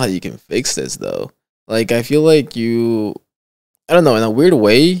can fix this, though. Like, I feel like I don't know, in a weird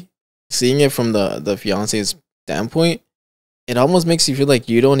way, seeing it from the fiance's standpoint, it almost makes you feel like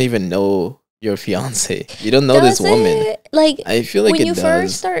you don't even know your fiance. You don't know this woman. Like, I feel like when you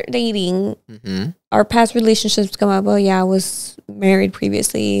first start dating, our past relationships come up. Oh yeah, I was married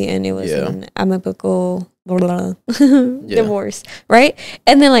previously, and it was an amicable divorce, right?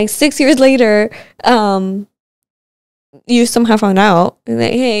 And then like 6 years later, you somehow found out,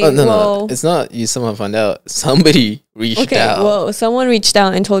 like, hey, no, it's not you somehow found out. Somebody reached out. Well, someone reached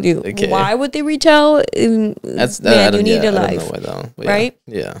out and told you. Okay. Why would they reach out? That's man, you need a life, right?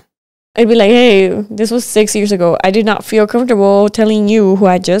 Yeah. I'd be like, hey, this was 6 years ago. I did not feel comfortable telling you who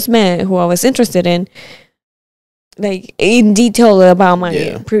I just met, who I was interested in, like in detail about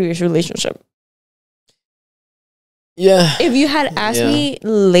my previous relationship. Yeah. If you had asked me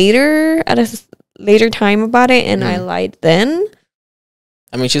later at a later time about it and I lied then.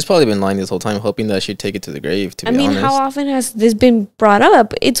 I mean, she's probably been lying this whole time, hoping that she'd take it to the grave, to be honest. How often has this been brought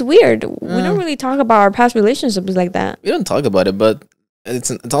up? It's weird. We don't really talk about our past relationships like that. We don't talk about it, but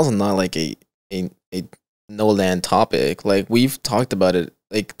it's also not like a no land topic. Like, we've talked about it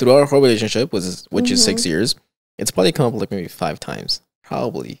like through our whole relationship, which is 6 years. It's probably come up like maybe 5 times,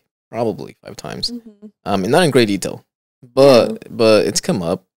 probably 5 times. And not in great detail, but it's come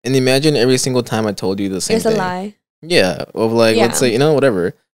up. And imagine every single time I told you the same thing. It's a lie. Yeah, of like, let's say,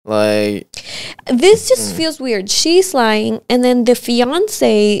 whatever. Like, this just feels weird. She's lying, and then the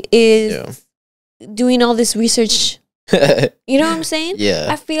fiance is doing all this research. You know what I'm saying? Yeah.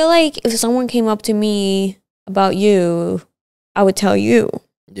 I feel like if someone came up to me about you, I would tell you.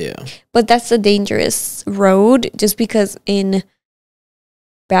 Yeah. But that's a dangerous road, just because in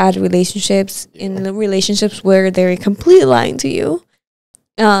bad relationships, in the relationships where they're completely lying to you,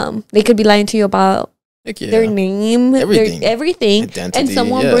 they could be lying to you about their name, everything, identity, and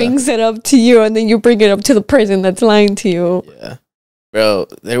someone brings it up to you, and then you bring it up to the person that's lying to you. Yeah, bro.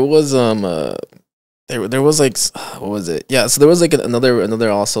 There was there was like, what was it? Yeah, so there was like another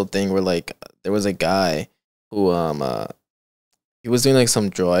also thing where like there was a guy who he was doing like some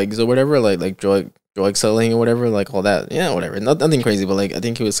drugs or whatever, like drug selling or whatever, like all that. Yeah, whatever. Nothing crazy, but like I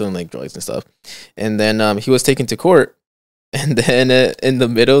think he was selling like drugs and stuff. And then he was taken to court. And then in the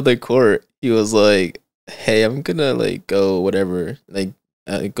middle of the court, he was like, hey, I'm gonna like go whatever, like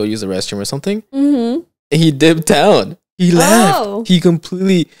go use the restroom or something. And he dipped out. He left. He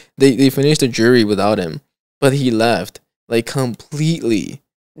completely, they finished the jury without him, but he left like completely.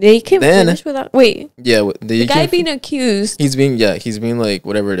 They can finish without, wait. Yeah. The guy being accused. He's being like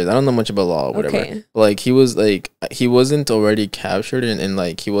whatever it is. I don't know much about law or whatever. Okay. But like he wasn't already captured and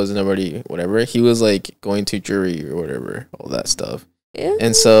like he wasn't already whatever. He was like going to jury or whatever, all that stuff. Yeah.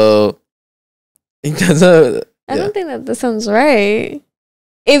 And so I don't think that sounds right.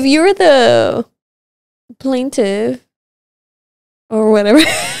 If you're the plaintiff or whatever,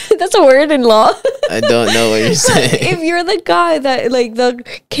 that's a word in law. I don't know what you're saying. If you're the guy that like the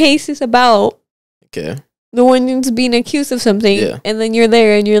case is about, okay, the one who's being accused of something, and then you're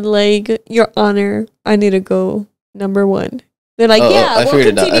there and you're like, Your Honor, I need to go. Number one. They're like, I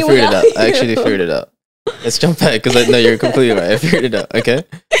figured it out. I actually figured it out. Let's jump back because I know you're completely right. I figured it out. Okay.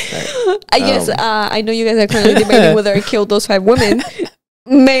 Right. I guess I know you guys are currently debating whether I killed those 5 women.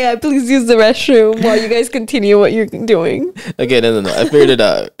 May I please use the restroom while you guys continue what you're doing? Okay, no. I figured it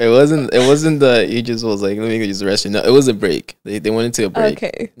out. It wasn't that he just was like, let me go use the restroom. No, it was a break. They went into a break.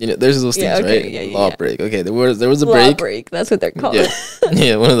 Okay. There's those things, right? Yeah, law break. Okay, there was a break. Law break. That's what they're called.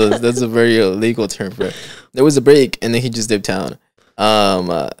 Yeah, one of those. That's a very legal term for it. There was a break, and then he just dipped out.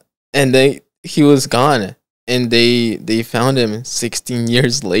 And then he was gone, and they found him 16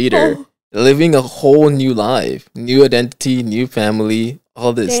 years later, living a whole new life, new identity, new family.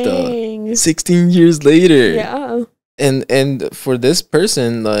 All this stuff 16 years later. Yeah. And for this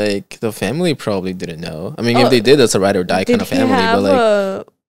person, like the family probably didn't know. I mean, if they did, that's a ride or die kind of family. Have but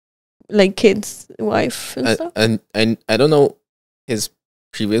like kids, wife and stuff. And I don't know his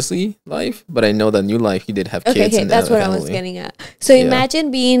previously life, but I know that new life he did have kids. Okay, that's what family. I was getting at. So imagine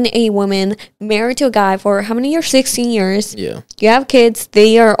being a woman married to a guy for how many years? 16 years. Yeah. You have kids.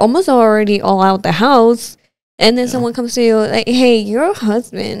 They are almost already all out the house. And then someone comes to you like, hey, your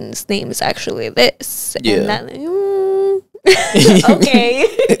husband's name is actually this. Yeah. And that, okay.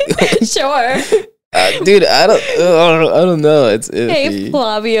 Sure. Dude, I don't know. It's iffy. Hey,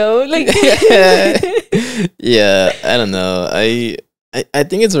 Flavio. Like, yeah, I don't know. I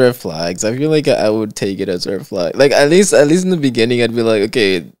think it's red flags. I feel like I would take it as red flag. Like at least in the beginning, I'd be like,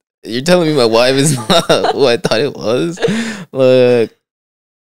 okay, you're telling me my wife is not what I thought it was. Like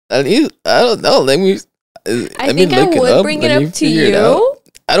at least I don't know. I think I would bring it up to you.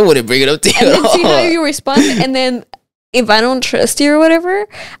 I don't want to bring it up to you and at then all. see how you respond. And then if I don't trust you or whatever,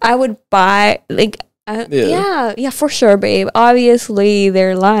 I would buy yeah, for sure, babe. Obviously,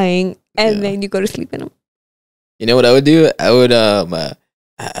 they're lying, and then you go to sleep in them. You know what I would do? I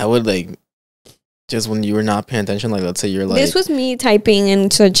would like just when you were not paying attention. Like let's say you're like this was me typing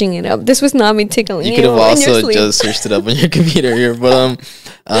and searching it up. This was not me tickling you. You could have also just searched it up on your computer here. But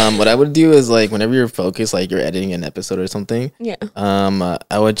what I would do is like whenever you're focused, like you're editing an episode or something. Yeah.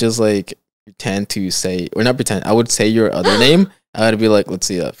 I would just like pretend to say or not pretend. I would say your other name. I would be like, let's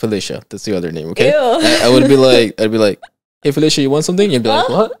see, Felicia. That's the other name. Okay. I would be like, hey Felicia, you want something? You'd be like,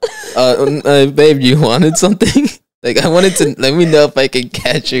 what? Babe, you wanted something? Like I wanted to let me know if I can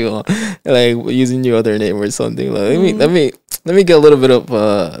catch you on like using your other name or something. Like let me get a little bit of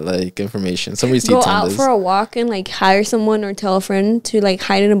like information. Some receipts go on out this. for a walk and like hire someone or tell a friend to like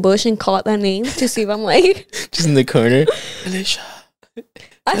hide in a bush and call it that name to see if I'm like just in the corner. Felicia.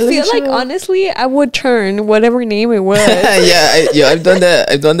 I feel like honestly I would turn whatever name it was. I've done that.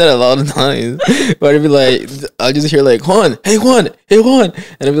 I've done that a lot of times. But I'd be like, I'll just hear like Juan, hey Juan, and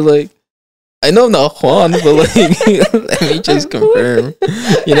I'd be like, I know I'm not Juan, but like let me just confirm.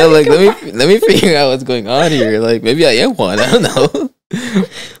 You know, like let me figure out what's going on here. Like maybe I am Juan. I don't know.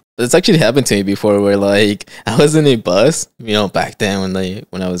 It's actually happened to me before where like I was in a bus, you know, back then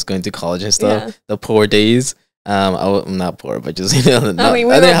when I was going to college and stuff, the poor days. I'm not poor, but just you know, we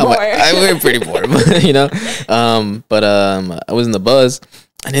were pretty poor, but you know, I was in the bus,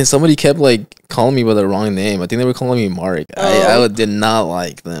 and then somebody kept like calling me by the wrong name. I think they were calling me Mark. I did not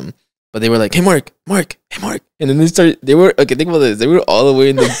like them, but they were like, "Hey, Mark, hey, Mark," and then they were okay. Think about this. They were all the way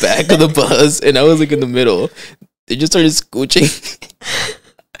in the back of the bus, and I was like in the middle. They just started scooching.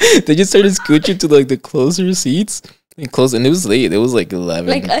 To like the closer seats. And it was late. It was like 11.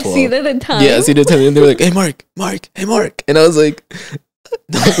 Like 12. a seat at a time. Yeah, a seat at a time. And they were like, "Hey, Mark, hey, Mark," and I was like,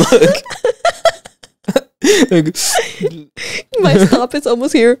 "Don't look." Like, my stop is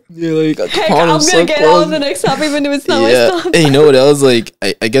almost here. Yeah, like heck, I'm gonna get on the next stop even if it's not my stop. And you know what else? Like,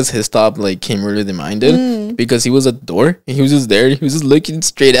 I guess his stop like came earlier than mine did because he was at the door and he was just there. He was just looking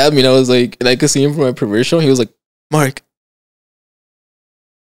straight at me, and I was like, and I could see him from my peripheral. He was like, "Mark."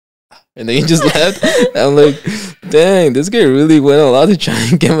 And then he just left. I'm like, dang, this guy really went a lot to try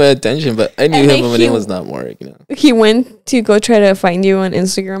and get my attention. But I knew him, but my name was not Mark, you know. He went to go try to find you on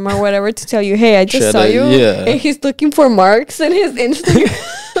Instagram or whatever to tell you, hey, I just saw you. Yeah. And he's looking for marks in his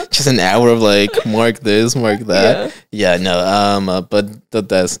Instagram. Just an hour of like, mark this, mark that. Yeah, no. But that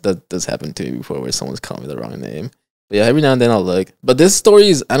does happen to me before where someone's calling me the wrong name. But yeah, every now and then I'll look. But this story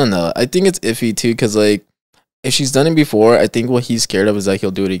is, I don't know. I think it's iffy too because like, if she's done it before, I think what he's scared of is that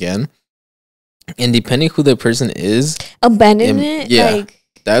he'll do it again. And depending who the person is, abandonment,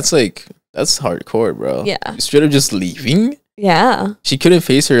 that's hardcore, bro. Yeah, straight up just leaving. Yeah, she couldn't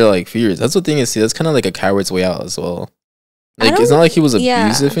face her like fears. That's the thing is, see, that's kind of like a coward's way out as well. Like it's not like he was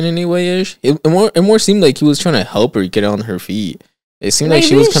abusive in any way ish. It more seemed like he was trying to help her get on her feet. It seemed like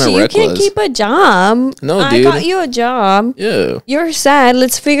she was kind of reckless. You can't keep a job. No, dude. I got you a job. Yeah. You're sad.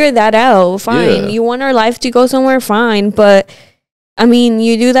 Let's figure that out. Fine. Yeah. You want our life to go somewhere, fine. But, I mean,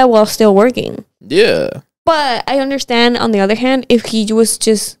 you do that while still working. Yeah. But I understand, on the other hand, if he was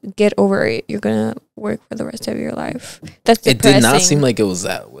just get over it, you're going to work for the rest of your life. That's depressing. It did not seem like it was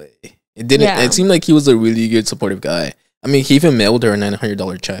that way. It didn't. Yeah. It seemed like he was a really good, supportive guy. I mean, he even mailed her a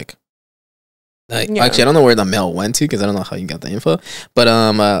 $900 check. Like, actually, I don't know where the mail went to because I don't know how you got the info. But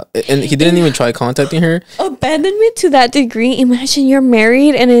and he didn't even try contacting her. Abandonment to that degree. Imagine you're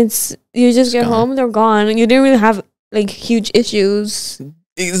married and you just get home, they're gone, and you didn't really have like huge issues.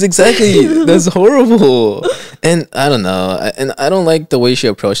 Exactly. That's horrible. And I don't know. And I don't like the way she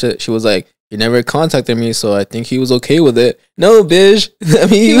approached it. She was like, "You never contacted me, so I think he was okay with it." No, bitch. I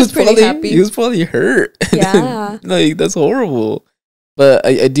mean, he was pretty happy. He was probably hurt. Yeah. Like, that's horrible. But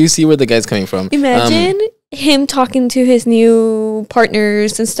I do see where the guy's coming from. Imagine him talking to his new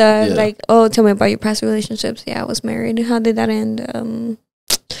partners and stuff. Yeah. Like, "Oh, tell me about your past relationships." "Yeah, I was married." "How did that end?"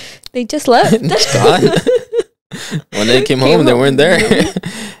 They just left. Just gone. When they came home, they weren't there.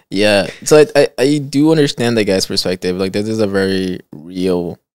 Yeah. So I do understand the guy's perspective. Like, this is a very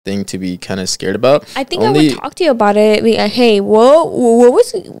real thing to be kind of scared about. I think I would talk to you about it. Like, hey,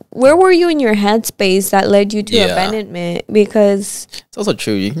 where were you in your headspace that led you to abandonment? Because it's also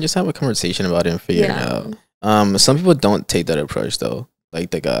true. You can just have a conversation about it and figure it out. Some people don't take that approach though.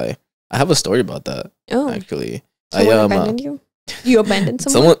 Like the guy. I have a story about that. Oh, actually, someone abandoned you? You abandoned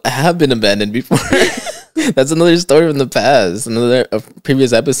someone? Someone have been abandoned before. That's another story from the past. Another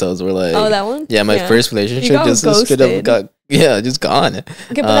previous episodes were like, oh, that one. Yeah, my first relationship just straight up got just gone. Okay,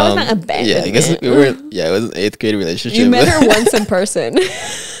 but that was not abandonment. Yeah, I guess we were. Yeah, it was an 8th grade relationship. You met her once in person.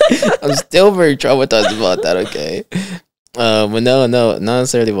 I'm still very traumatized about that. Okay, but no, not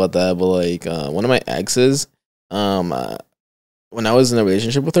necessarily about that. But like one of my exes, when I was in a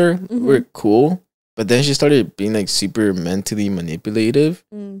relationship with her, we were cool. But then she started being like super mentally manipulative.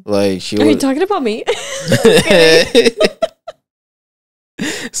 Like she was. Are you talking about me?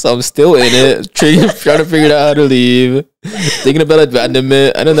 So I'm still in it, trying to figure out how to leave, thinking about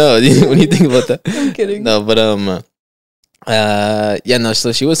abandonment. I don't know. What do you think about that? I'm kidding. No, but yeah, no.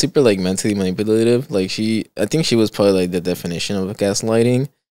 So she was super like mentally manipulative. Like I think she was probably like the definition of gaslighting,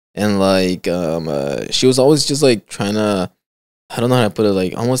 and like she was always just like trying to. I don't know how to put it,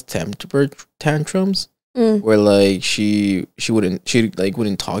 like almost temper tantrums, where like she wouldn't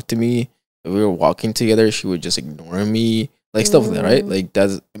talk to me. If we were walking together, she would just ignore me, like stuff like that, right? Like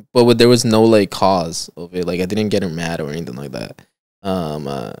but there was no like cause of it. Like I didn't get her mad or anything like that.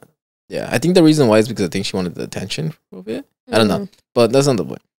 Yeah, I think the reason why is because I think she wanted the attention of it. I don't know, but that's not the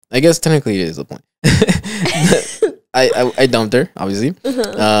point. I guess technically it is the point. I dumped her, obviously. You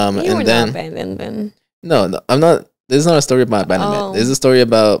and were then not abandoned then. No, I'm not. This is not a story about abandonment. This is a story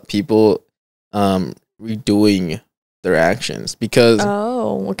about people redoing their actions because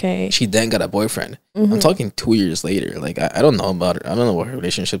okay. She then got a boyfriend. I'm talking 2 years later. Like I don't know about her. I don't know what her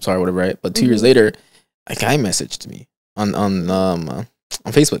relationships are or whatever, right? But 2 years later, a guy messaged me on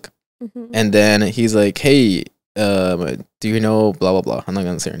Facebook. And then he's like, "Hey, do you know blah blah blah?" I'm not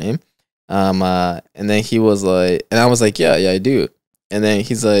gonna say her name. And then he was like, and I was like, yeah, I do. And then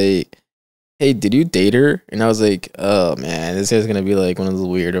he's like, "Hey, did you date her?" And I was like, "Oh man, this is gonna be like one of those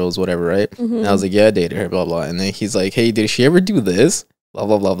weirdos, whatever, right?" And I was like, "Yeah, I dated her, blah blah." And then he's like, "Hey, did she ever do this?" Blah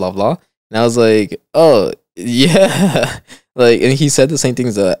blah blah blah blah. And I was like, "Oh yeah," like, and he said the same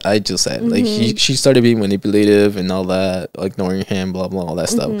things that I just said. Like she started being manipulative and all that, ignoring him, blah blah, all that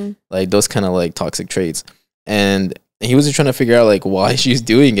stuff. Like those kind of like toxic traits. And he was just trying to figure out like why she's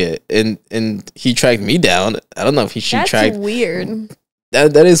doing it. And he tracked me down. I don't know if she tracked. That's weird.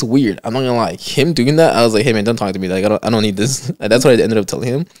 That is weird. I'm not gonna lie. Him doing that, I was like, "Hey man, don't talk to me. Like, I don't need this." That's what I ended up telling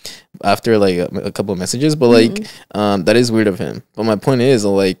him after like a couple of messages. But like, that is weird of him. But my point is,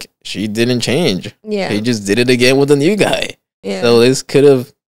 like, she didn't change. Yeah, he just did it again with a new guy. Yeah. So this could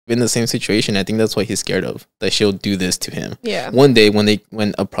have been the same situation. I think that's why he's scared of that she'll do this to him. Yeah. One day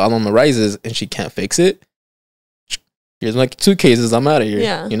when a problem arises and she can't fix it, here's like 2 cases. I'm out of here.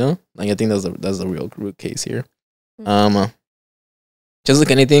 Yeah. You know, like I think that's the real root case here. Just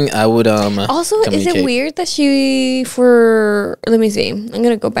like anything, I would also, is it weird that let me see. I'm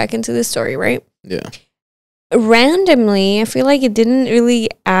gonna go back into this story, right? Yeah. Randomly, I feel like it didn't really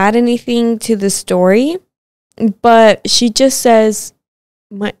add anything to the story, but she just says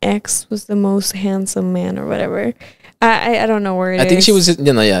my ex was the most handsome man or whatever. I don't know where it is. I think she was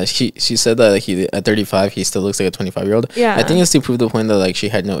she said that he at 35 he still looks like a 25-year-old. Yeah. I think it's to prove the point that like she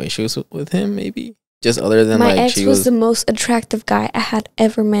had no issues with him, maybe. Just other than my like ex was the most attractive guy I had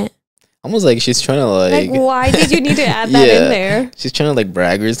ever met. Almost like she's trying to like why did you need to add that in there? She's trying to like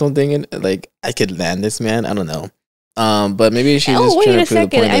brag or something, and like I could land this man. I don't know. But maybe she's just wait trying a to prove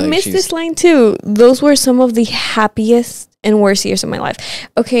the second. point I missed this line too. Those were some of the happiest and worst years of my life.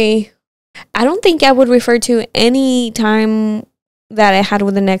 Okay, I don't think I would refer to any time that I had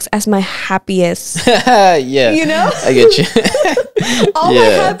with an ex as my happiest. Yeah, you know, I get you. All my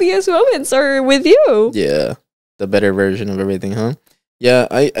happiest moments are with you. Yeah, the better version of everything, huh? Yeah,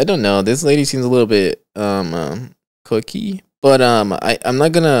 I don't know. This lady seems a little bit cookie, but I'm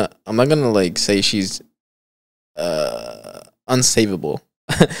not gonna like say she's unsavable.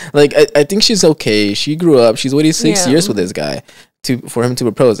 Like I think she's okay. She grew up. She's waited 6 years with this guy for him to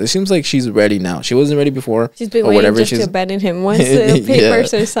propose. It seems like she's ready now. She wasn't ready before. She's been waiting just to abandon him once the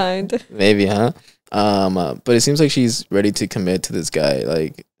papers are signed. Maybe, huh? But it seems like she's ready to commit to this guy.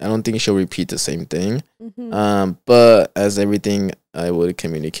 Like I don't think she'll repeat the same thing. But as everything, I would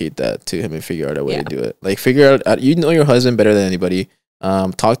communicate that to him and figure out a way to do it. Like figure out you know your husband better than anybody.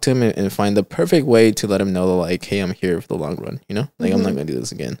 Talk to him and find the perfect way to let him know like, hey, I'm here for the long run. You know, like I'm not gonna do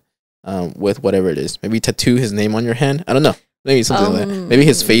this again. With whatever it is, maybe tattoo his name on your hand. I don't know. Maybe something like that. Maybe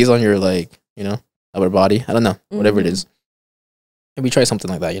his face on your like, you know, upper body. I don't know. Whatever it is. Maybe try something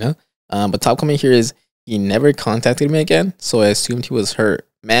like that. You know. But top comment here is he never contacted me again, so I assumed he was hurt.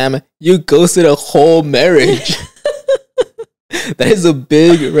 Ma'am, you ghosted a whole marriage. That is a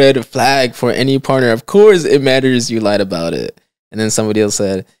big red flag for any partner. Of course, it matters you lied about it. And then somebody else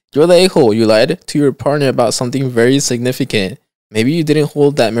said, "You're the a-hole. You lied to your partner about something very significant. Maybe you didn't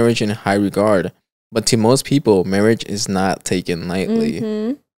hold that marriage in high regard, but to most people, marriage is not taken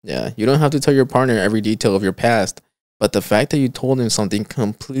lightly. Yeah, you don't have to tell your partner every detail of your past, but the fact that you told him something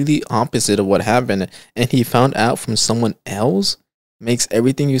completely opposite of what happened and he found out from someone else makes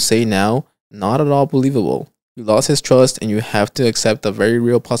everything you say now not at all believable. You lost his trust and you have to accept the very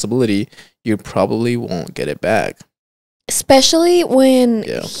real possibility you probably won't get it back. Especially when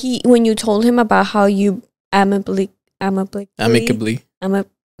when you told him about how you amicably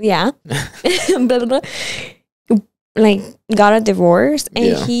yeah like got a divorce,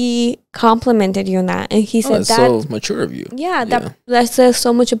 and he complimented you on that, and he said that's so mature of you. That says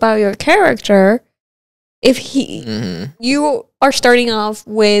so much about your character. If you are starting off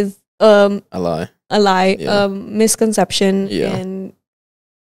with a lie, misconception, and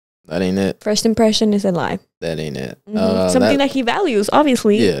that ain't it. First impression is a lie. That ain't it. Something that he values,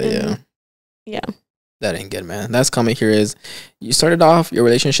 obviously. Yeah. That ain't good, man. That's comment here is you started off your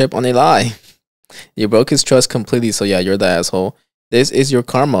relationship on a lie. You broke his trust completely, so yeah, you're the asshole. This is your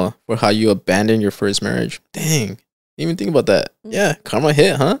karma for how you abandoned your first marriage. Dang. Didn't even think about that. Yeah, karma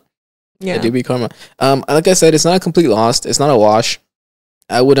hit, huh? Yeah. It do be karma. Like I said, it's not a complete loss. It's not a wash.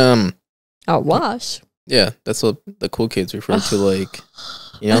 I would a wash? Yeah, that's what the cool kids refer to, like,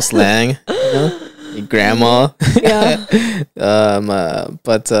 slang. Grandma. Yeah.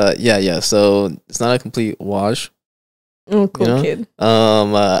 Yeah. So it's not a complete wash. Oh, cool kid.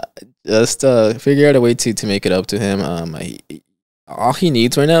 Just figure out a way to make it up to him. All he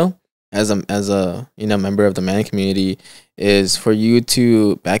needs right now, as a member of the man community, is for you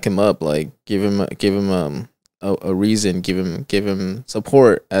to back him up. Like give him a reason. Give him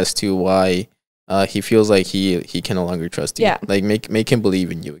support as to why he feels like he can no longer trust you. Yeah. Like make him believe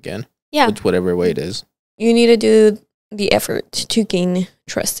in you again. Yeah. Whatever way it is. You need to do the effort to gain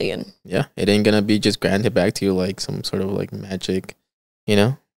trust again. Yeah. It ain't gonna be just granted back to you like some sort of like magic,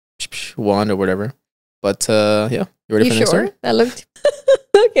 wand or whatever. But yeah. You ready for the next story? That looked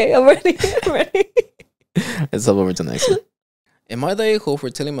okay, I'm ready. Let's hop over to the next one. Am I the a-hole for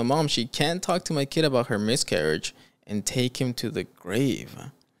telling my mom she can't talk to my kid about her miscarriage and take him to the grave?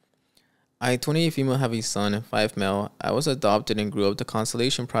 I, 28 female, have a son, 5 male. I was adopted and grew up the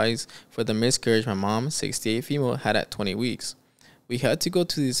consolation prize for the miscarriage my mom, 68 female, had at 20 weeks. We had to go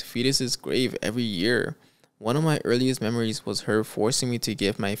to this fetus's grave every year. One of my earliest memories was her forcing me to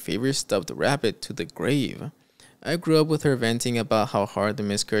give my favorite stuffed rabbit to the grave. I grew up with her venting about how hard the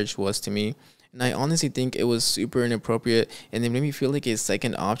miscarriage was to me, and I honestly think it was super inappropriate, and it made me feel like a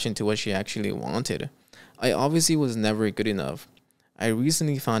second option to what she actually wanted. I obviously was never good enough. I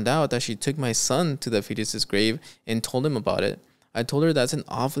recently found out that she took my son to the fetus's grave and told him about it. I told her that's an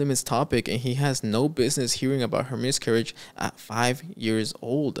off-limits topic and he has no business hearing about her miscarriage at 5 years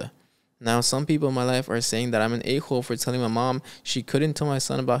old. Now, some people in my life are saying that I'm an a-hole for telling my mom she couldn't tell my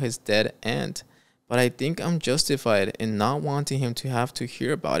son about his dead aunt. But I think I'm justified in not wanting him to have to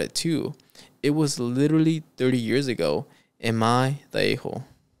hear about it too. It was literally 30 years ago. Am I the a-hole?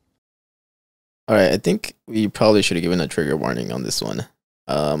 All right, I think we probably should have given a trigger warning on this one,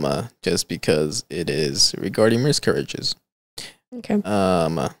 just because it is regarding miscarriages. Okay.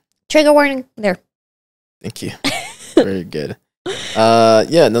 Trigger warning there. Thank you. Very good.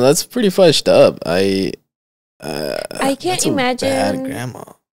 Yeah, no, that's pretty fudged up. I can't imagine. Bad grandma.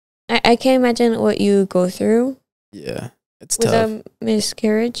 I can't imagine what you go through. Yeah, it's with tough. A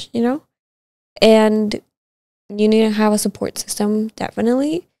miscarriage, and you need to have a support system,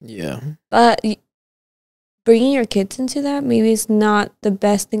 definitely. Yeah. But bringing your kids into that maybe is not the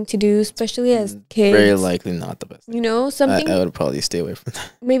best thing to do, especially as kids. Very likely not the best thing. Something. I would probably stay away from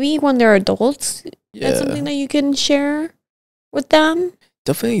that. Maybe when they're adults, that's something that you can share with them.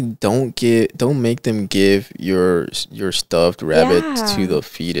 Definitely don't make them give your stuffed rabbit to the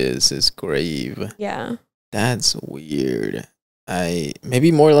fetus's grave. Yeah. That's weird.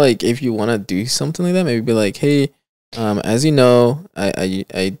 Maybe more like if you want to do something like that, maybe be like, hey, as you know,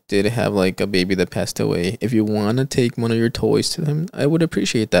 I did have like a baby that passed away. If you want to take one of your toys to them, I would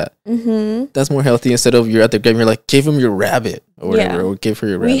appreciate that. Mm-hmm. That's more healthy instead of you're at the grave and you're like, give him your rabbit or whatever, or give her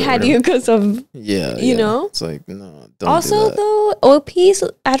your rabbit. We had you because of you know. It's like no. Don't also, do that. though, OPs,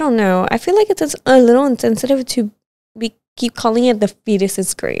 I don't know. I feel like it's a little insensitive to keep calling it the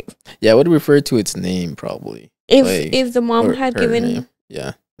fetus's grave. Yeah, I would refer to its name probably. If the mom had given name.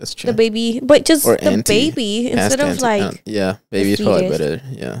 Yeah, that's true. The baby, but just or the auntie. baby instead of like yeah, baby is probably better.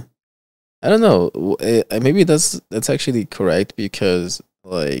 Yeah, I don't know. Maybe that's actually correct because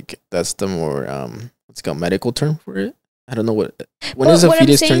like that's the more what's it called, medical term for it. I don't know when does a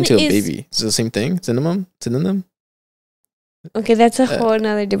fetus turn to a baby? Is it the same thing? Synonym? Okay, that's a whole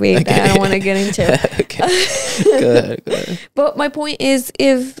nother debate that I don't want to get into. Okay. Go ahead. But my point is,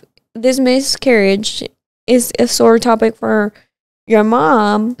 if this miscarriage is a sore topic for your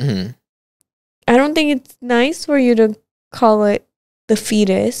mom, I don't think it's nice for you to call it the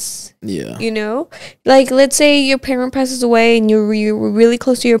fetus. Yeah. You know? Like, let's say your parent passes away and you're really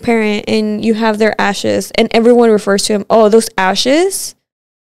close to your parent and you have their ashes and everyone refers to them, oh, those ashes?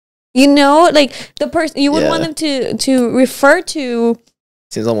 You know? Like, the person, you would want them to refer to.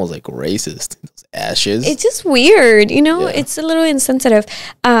 Seems almost like racist. Those ashes. It's just weird, you know? It's a little insensitive.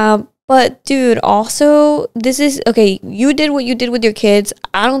 But dude, also, this is, okay, you did what you did with your kids.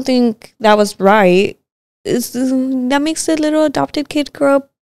 I don't think that was right. That makes the little adopted kid grow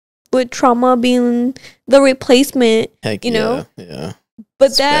up with trauma being the replacement, Heck you know? Yeah.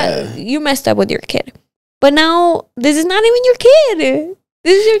 But you messed up with your kid. But now, this is not even your kid.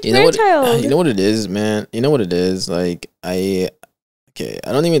 This is your grandchild. You know what it is, man? You know what it is? Like, I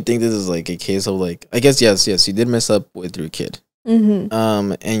don't even think this is like a case of like, I guess, yes, you did mess up with your kid.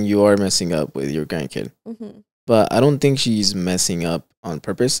 And you are messing up with your grandkid. But I don't think she's messing up on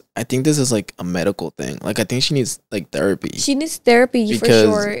purpose. I think this is like a medical thing. Like, I think she needs like therapy. She needs therapy because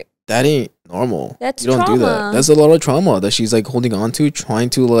for sure. That ain't normal. That's you don't trauma. do that. That's a lot of trauma that she's like holding on to,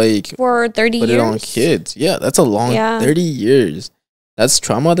 trying to like for 30 put years. it on kids. Yeah, that's a long 30 years. That's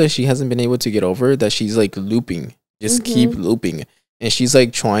trauma that she hasn't been able to get over, that she's like looping. Just keep looping. And she's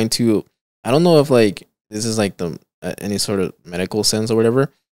like trying to, I don't know if like this is like the any sort of medical sense or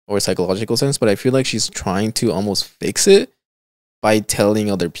whatever, or psychological sense, but I feel like she's trying to almost fix it by telling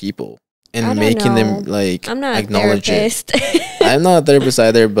other people and making them like acknowledge it. I'm not a therapist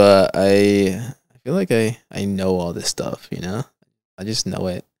either, but I feel like I know all this stuff, you know? I just know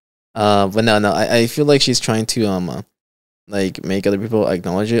it. But no, I feel like she's trying to like make other people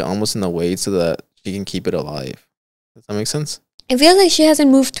acknowledge it almost in a way so that she can keep it alive. Does that make sense? I feel like she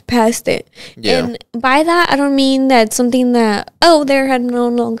hasn't moved past it. Yeah. And by that, I don't mean that something that, oh, they're no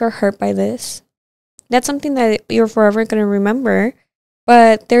longer hurt by this. That's something that you're forever going to remember.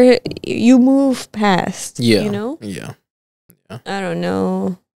 But you move past, you know? Yeah. I don't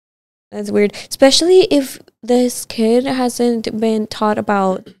know. That's weird. Especially if this kid hasn't been taught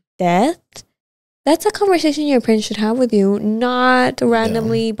about death. That's a conversation your parents should have with you, not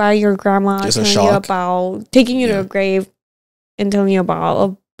randomly by your grandma just telling you about, taking you to a grave and telling you about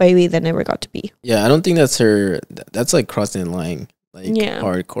a baby that never got to be. Yeah, I don't think that's her. That's like crossing the line, like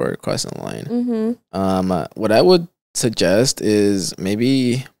hardcore crossing the line. What I would suggest is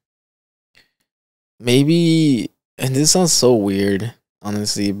maybe, and this sounds so weird,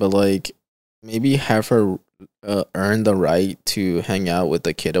 honestly, but like maybe have her earn the right to hang out with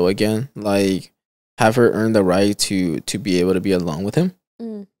the kiddo again, like have her earn the right to be able to be alone with him.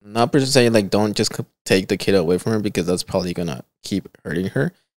 Not per se like don't just take the kiddo away from her, because that's probably gonna keep hurting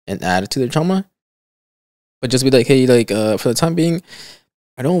her and add to the trauma. But just be like, hey, like for the time being,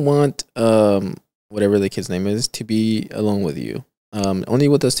 I don't want whatever the kid's name is to be alone with you. Only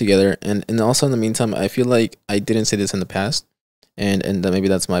with us together. And also in the meantime, I feel like I didn't say this in the past, and that maybe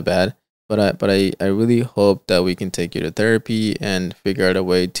that's my bad. But I really hope that we can take you to therapy and figure out a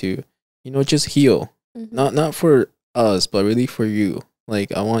way to, you know, just heal. Not for us, but really for you.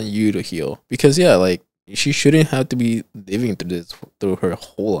 Like, I want you to heal, because like she shouldn't have to be living through this through her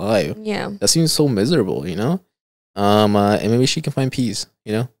whole life. Yeah, that seems so miserable, you know. And maybe she can find peace,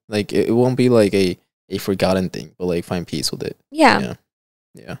 you know. Like it won't be like a forgotten thing, but like find peace with it. Yeah.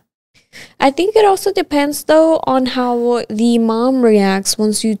 I think it also depends though on how the mom reacts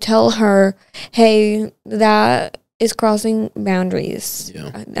once you tell her, hey, that is crossing boundaries.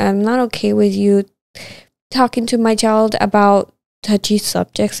 I'm not okay with you talking to my child about touchy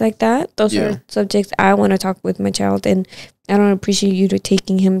subjects like that. Those are subjects I want to talk with my child, and I don't appreciate you to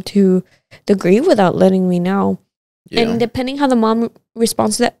taking him to the grave without letting me know. And depending how the mom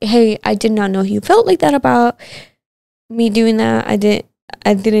responds to that, hey, I did not know you felt like that about me doing that. I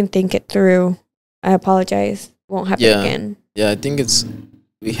didn't think it through. I apologize. Won't happen again. Yeah, I think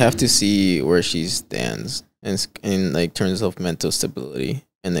we have to see where she stands in like terms of mental stability,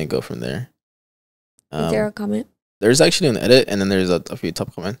 and then go from there. Is there a comment? There's actually an edit, and then there's a few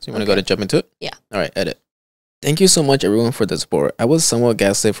top comments. You want to go to jump into it? Yeah. All right, edit. Thank you so much, everyone, for the support. I was somewhat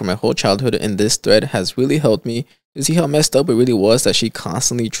gaslit for my whole childhood, and this thread has really helped me to see how messed up it really was that she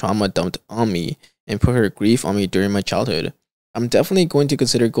constantly trauma dumped on me and put her grief on me during my childhood. I'm definitely going to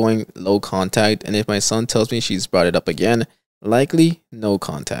consider going low contact, and if my son tells me she's brought it up again, likely no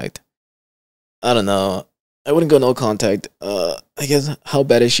contact. I don't know. I wouldn't go no contact. I guess, how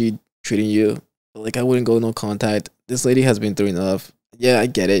bad is she treating you? Like, I wouldn't go no contact. This lady has been through enough. Yeah, I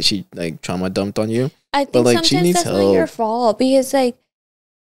get it. She like trauma dumped on you. I think But, like, sometimes she needs that's not your help. fault because, like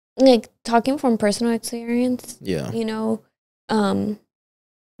talking from personal experience, Yeah. you know,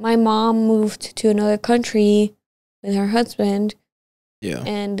 my mom moved to another country with her husband. Yeah.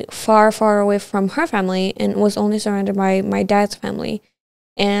 And far, far away from her family, and was only surrounded by my dad's family.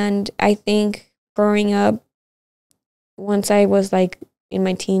 And I think growing up, once I was like in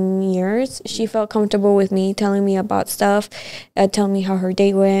my teen years, she felt comfortable with me telling me about stuff, telling me how her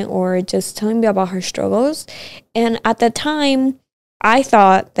day went, or just telling me about her struggles. And at the time, I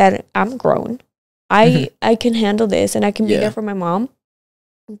thought that I'm grown. I can handle this and I can be there for my mom.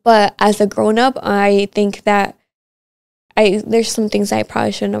 But as a grown up, I think that there's some things I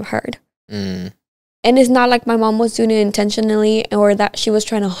probably shouldn't have heard. And it's not like my mom was doing it intentionally or that she was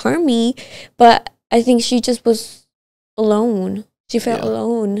trying to harm me, but I think she just was alone. She felt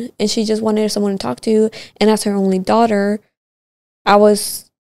alone, and she just wanted someone to talk to. And as her only daughter, I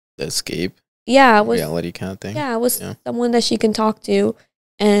was the escape. Yeah, I was reality kind of thing. Yeah, I was someone that she can talk to,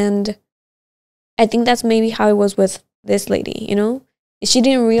 and I think that's maybe how it was with this lady. You know, she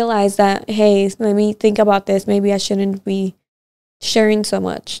didn't realize that. Hey, let me think about this. Maybe I shouldn't be sharing so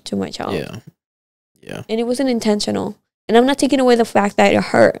much to my child. Yeah. And it wasn't intentional. And I'm not taking away the fact that it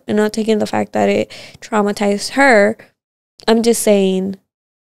hurt. I'm not taking the fact that it traumatized her. I'm just saying,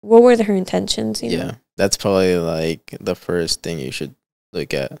 what were her intentions? You know? That's probably like the first thing you should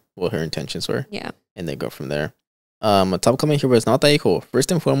look at, what her intentions were. Yeah. And then go from there. A top comment here was not that equal.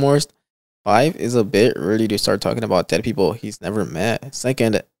 First and foremost, 5 is a bit early to start talking about dead people he's never met.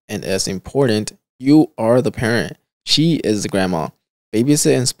 Second, and as important, you are the parent. She is the grandma.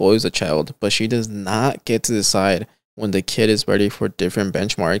 Babysit and spoils the child, but she does not get to decide when the kid is ready for different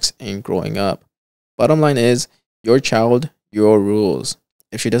benchmarks in growing up. Bottom line is, your child, your rules.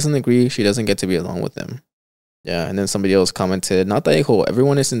 If she doesn't agree, she doesn't get to be along with them. Yeah, and then somebody else commented, not that equal.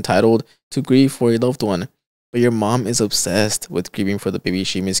 Everyone is entitled to grieve for a loved one, but your mom is obsessed with grieving for the baby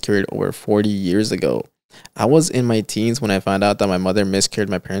she miscarried over 40 years ago. I was in my teens when I found out that my mother miscarried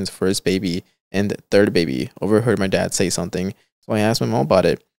my parents' first baby and third baby. Overheard my dad say something, so I asked my mom about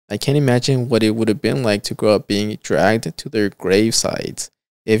it. I can't imagine what it would have been like to grow up being dragged to their gravesides.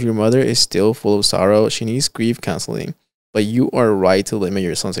 If your mother is still full of sorrow, she needs grief counseling, but you are right to limit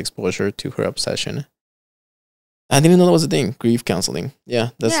your son's exposure to her obsession. I didn't even know that was a thing, grief counseling.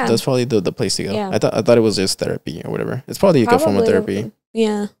 That's probably the place to go. Yeah. I thought it was just therapy or whatever. It's probably a good form of therapy.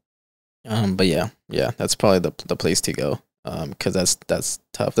 Yeah. But yeah, that's probably the place to go. Because that's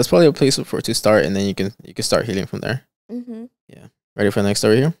tough. That's probably a place to start, and then you can start healing from there. Yeah. Ready for the next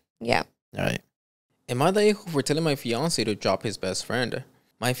story here? Yeah. All right. Am I the a-hole for telling my fiancé to drop his best friend?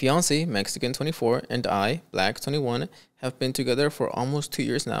 My fiancé, Mexican 24, and I, Black 21, have been together for almost 2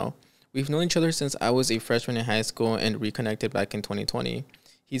 years now. We've known each other since I was a freshman in high school and reconnected back in 2020.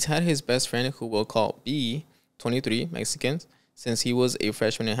 He's had his best friend, who we'll call B, 23, Mexican, since he was a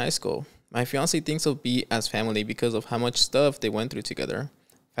freshman in high school. My fiancé thinks of B as family because of how much stuff they went through together.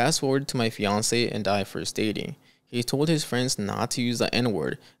 Fast forward to my fiancé and I first dating. He told his friends not to use the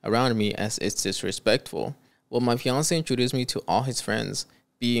N-word around me as it's disrespectful. Well, my fiancé introduced me to all his friends,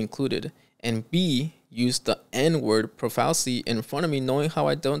 B included, and B used the N-word profusely in front of me, knowing how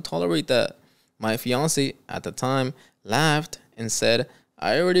I don't tolerate that. My fiancé, at the time, laughed and said,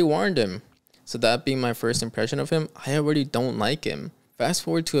 I already warned him. So that being my first impression of him, I already don't like him. Fast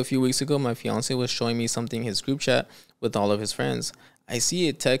forward to a few weeks ago, my fiancé was showing me something in his group chat with all of his friends. I see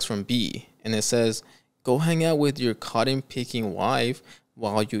a text from B, and it says, go hang out with your cotton-picking wife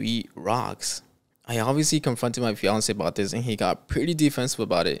while you eat rocks. I obviously confronted my fiancé about this, and he got pretty defensive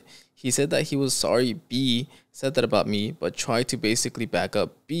about it. He said that he was sorry B said that about me, but tried to basically back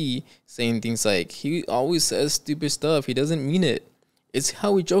up B, saying things like, he always says stupid stuff, he doesn't mean it. It's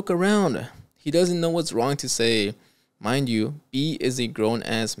how we joke around. He doesn't know what's wrong to say. Mind you, B is a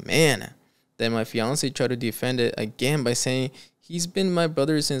grown-ass man. Then my fiancé tried to defend it again by saying, he's been my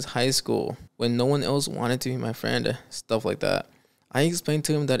brother since high school, when no one else wanted to be my friend, stuff like that. I explained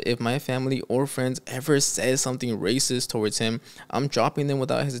to him that if my family or friends ever says something racist towards him, I'm dropping them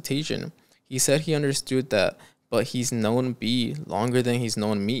without hesitation. He said he understood that, but he's known B longer than he's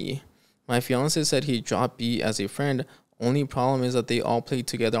known me. My fiancé said he dropped B as a friend. Only problem is that they all played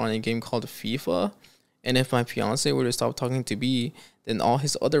together on a game called FIFA, and if my fiancé were to stop talking to B, then all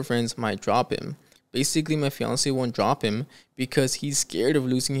his other friends might drop him. Basically, my fiancé won't drop him because he's scared of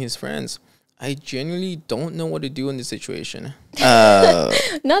losing his friends. I genuinely don't know what to do in this situation.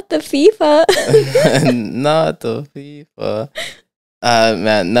 Not the FIFA. Not the FIFA.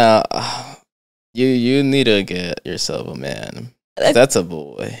 Man, no. You need to get yourself a man. That's a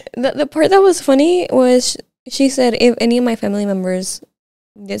boy. The part that was funny was she said, if any of my family members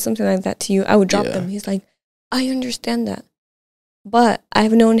did something like that to you, I would drop them. He's like, I understand that. But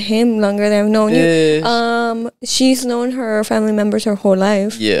I've known him longer than I've known you. She's known her family members her whole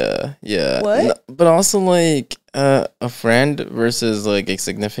life. Yeah. What? No, but also, like, a friend versus, like, a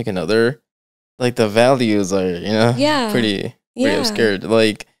significant other, like, the values are, pretty obscured.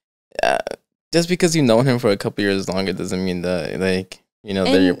 Like, just because you've known him for a couple years longer doesn't mean that, like,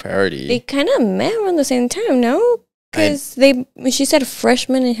 they're your priority. They kind of met around the same time, no? Because she said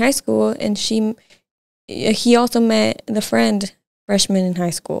freshman in high school, and he also met the friend freshman in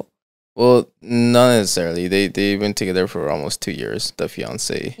high school. Well, not necessarily. They went together for almost 2 years, the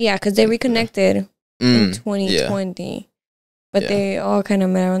fiancé. Yeah, because they reconnected in 2020. But they all kind of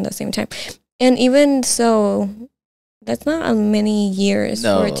met around the same time. And even so, that's not many years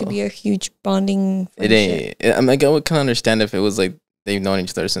for it to be a huge bonding friendship. It ain't. I mean, I would kind of understand if it was like they've known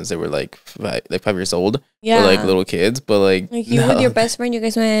each other since they were like 5 years old. Yeah. Or like little kids. But like you with your best friend, you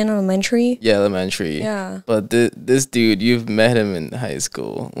guys met in elementary? Yeah, elementary. Yeah. But this dude, you've met him in high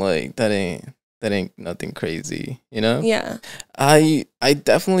school. Like that ain't nothing crazy, Yeah. I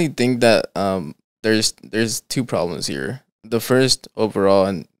definitely think that there's 2 problems here. The first overall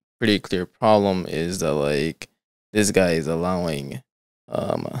and pretty clear problem is that like this guy is allowing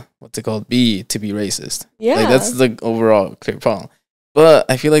what's it called? B to be racist. Yeah. Like that's the overall clear problem. But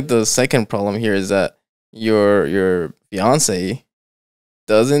I feel like the second problem here is that your fiance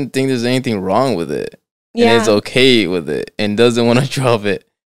doesn't think there's anything wrong with it. Yeah. And is okay with it and doesn't want to drop it.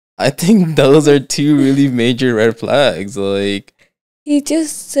 I think those are 2 really major red flags. Like he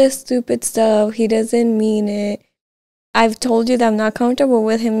just says stupid stuff. He doesn't mean it. I've told you that I'm not comfortable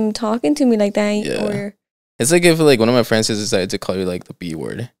with him talking to me like that. Yeah. Or it's like if like one of my friends has decided to call you like the B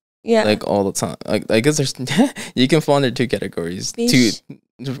word. Yeah. Like all the time. Like I guess there's you can fall under 2 categories. Bish.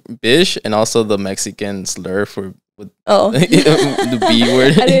 Bish and also the Mexican slur for the B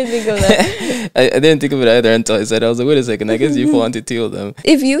word. I didn't think of that. I didn't think of it either until I said it. I was like, wait a second, I guess you fall into 2 of them.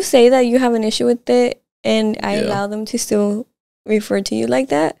 If you say that you have an issue with it and I allow them to still refer to you like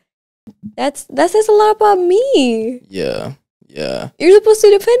that, that says a lot about me. Yeah. You're supposed to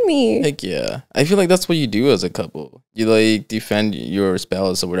defend me. Heck yeah. I feel like that's what you do as a couple. You like defend your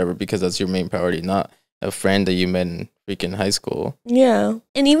spouse or whatever because that's your main priority, not a friend that you met in freaking high school. Yeah.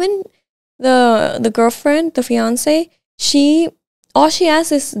 And even the girlfriend, the fiance, all she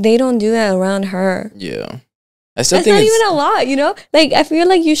asks is they don't do that around her. Yeah. That's not even a lot, Like I feel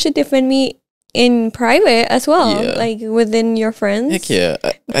like you should defend me in private as well. Yeah. Like within your friends. Heck yeah.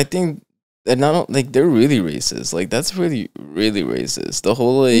 I think that not like they're really racist. Like that's really, really racist. The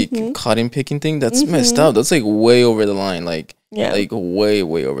whole like cotton picking thing, that's messed up. That's like way over the line. Like like way,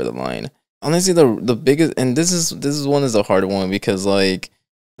 way over the line. Honestly, the biggest, and this is one is a hard one because like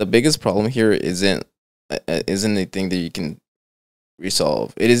the biggest problem here isn't a thing that you can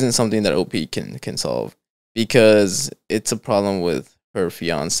resolve. It isn't something that OP can solve because it's a problem with her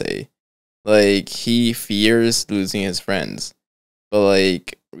fiance. Like he fears losing his friends, but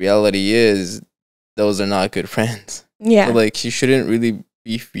like reality is those are not good friends. Yeah. So, like she shouldn't really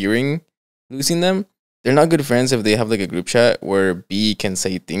be fearing losing them. They're not good friends if they have like a group chat where B can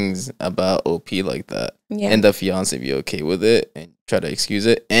say things about OP like that. Yeah. And the fiance be okay with it and try to excuse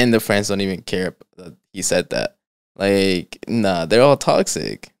it. And the friends don't even care that he said that. Like, nah, they're all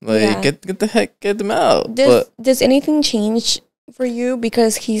toxic. Like, get them out. Does anything change for you?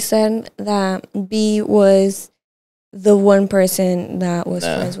 Because he said that B was the one person that was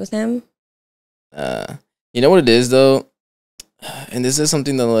friends with him. You know what it is though, and this is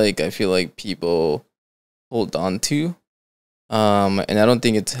something that like I feel like people hold on to, and I don't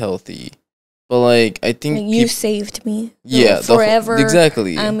think it's healthy. But like I think like you saved me. Yeah, forever.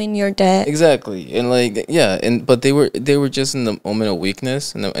 Exactly. I'm in your debt. Exactly, and like but they were just in the moment of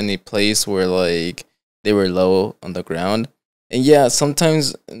weakness and in a place where like they were low on the ground, and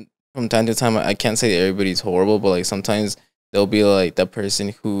sometimes. From time to time, I can't say everybody's horrible, but like sometimes there'll be like that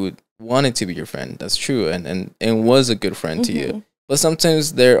person who wanted to be your friend. That's true, and was a good friend to you. But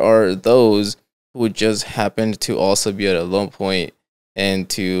sometimes there are those who just happen to also be at a low point and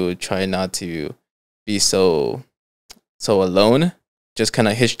to try not to be so alone. Just kind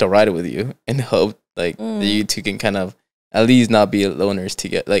of hitch a ride with you and hope like that you two can kind of at least not be loners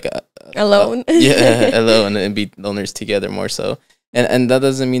together, like alone. Alone and be loners together more so. And that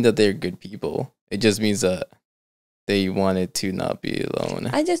doesn't mean that they're good people. It just means that they wanted to not be alone.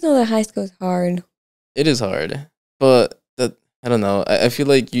 I just know that high school is hard. It is hard. But I don't know. I feel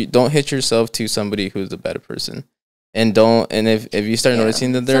like you don't hitch yourself to somebody who's a bad person. And if you start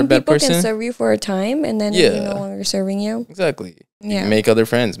noticing that they're a bad person, some people can serve you for a time, and then they're no longer serving you. Exactly. Yeah. Make other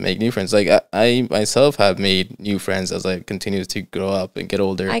friends, make new friends. Like I myself have made new friends as I continue to grow up and get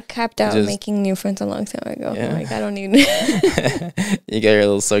older. I capped out making new friends a long time ago. Yeah. Like, I don't need. You got your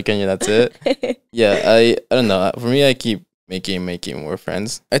little circle and that's it. Yeah, I don't know. For me, I keep making more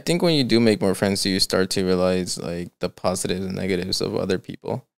friends. I think when you do make more friends, you start to realize like the positives and negatives of other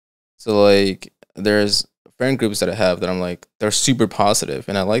people. So like there's friend groups that I have that I'm like, they're super positive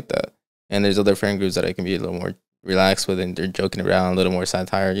and I like that. And there's other friend groups that I can be a little more relaxed with and they're joking around, a little more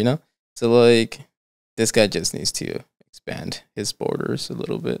satire, you know? So like this guy just needs to expand his borders a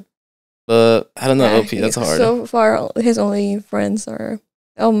little bit. But I don't know, OP, that's hard. So far his only friends are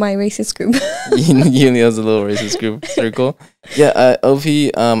my racist group. He only has a little racist group circle. Yeah, OP,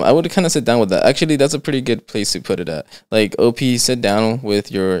 I would kind of sit down with that. Actually, that's a pretty good place to put it at. Like OP, sit down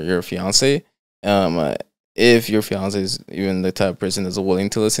with your fiance. If your fiance is even the type of person that's willing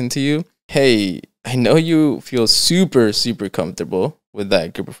to listen to you, hey, I know you feel super, super comfortable with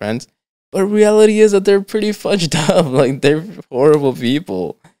that group of friends, but reality is that they're pretty fudged up. Like, they're horrible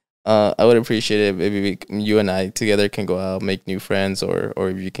people. I would appreciate it if you and I together can go out, make new friends, or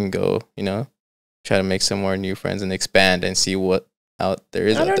if you can go, you know, try to make some more new friends and expand and see what out there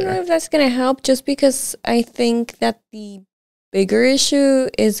is out there. I don't know if that's going to help, just because I think that the bigger issue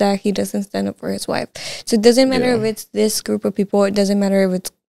is that he doesn't stand up for his wife. So it doesn't matter if it's this group of people. It doesn't matter if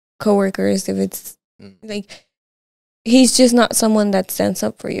it's coworkers. If it's like, he's just not someone that stands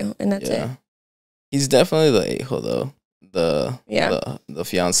up for you, and that's it. He's definitely the a-hole though. The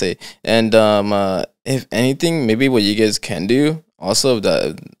fiance. And if anything, maybe what you guys can do also,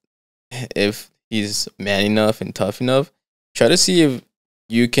 that if he's man enough and tough enough, try to see if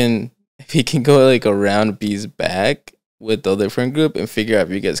he can go like around B's back with the different group and figure out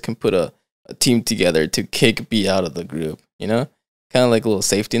if you guys can put a team together to kick B out of the group, you know? Kind of like a little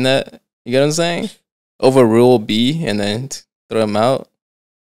safety net. You get what I'm saying? Overrule B and then throw him out.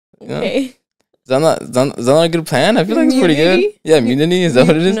 You know? Okay. Is that not a good plan? I feel like it's pretty good. Yeah, mutiny? Is that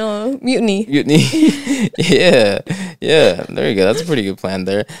what it is? No, mutiny. Mutiny. Yeah. There you go. That's a pretty good plan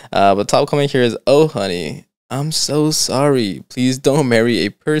there. But top comment here is, oh, honey, I'm so sorry. Please don't marry a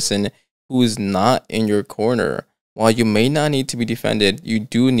person who is not in your corner. While you may not need to be defended, you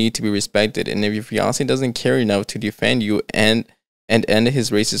do need to be respected. And if your fiancé doesn't care enough to defend you and end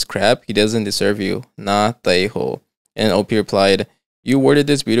his racist crap, he doesn't deserve you. Not the a-hole. And OP replied, you worded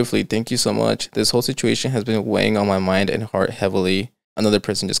this beautifully. Thank you so much. This whole situation has been weighing on my mind and heart heavily. Another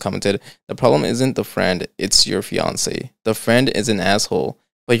person just commented, the problem isn't the friend, it's your fiancé. The friend is an asshole,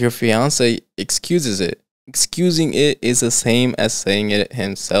 but your fiancé excuses it. Excusing it is the same as saying it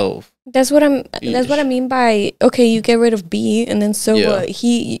himself. That's what I mean by, okay, you get rid of B, and then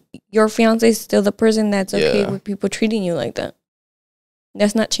your fiance is still the person that's okay with people treating you like that.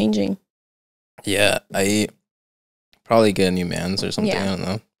 That's not changing. Yeah, I probably get a new man's or something. I don't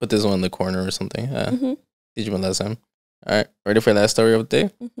know. Put this one in the corner or something. Did you one last time? All right, ready for that story of the day?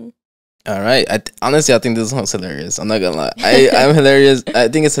 All right. Honestly, I think this one's hilarious. I'm not gonna lie. I'm hilarious. I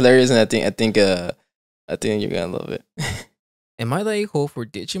think it's hilarious, and I think you're gonna love it. Am I the a-hole for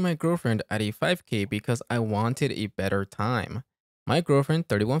ditching my girlfriend at a 5K because I wanted a better time? My girlfriend,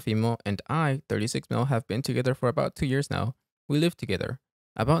 31 female, and I, 36 male, have been together for about 2 years now. We live together.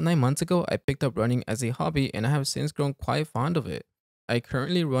 About 9 months ago, I picked up running as a hobby and I have since grown quite fond of it. I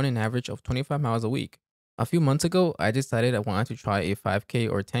currently run an average of 25 miles a week. A few months ago, I decided I wanted to try a 5K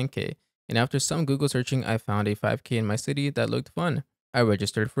or 10K, and after some Google searching, I found a 5K in my city that looked fun. I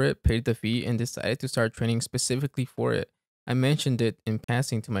registered for it, paid the fee, and decided to start training specifically for it. I mentioned it in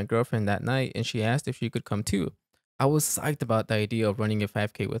passing to my girlfriend that night, and she asked if she could come too. I was psyched about the idea of running a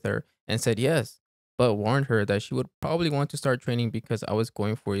 5K with her and said yes, but warned her that she would probably want to start training because I was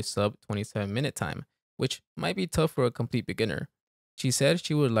going for a sub 27-minute time, which might be tough for a complete beginner. She said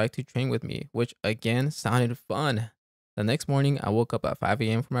she would like to train with me, which again sounded fun. The next morning, I woke up at 5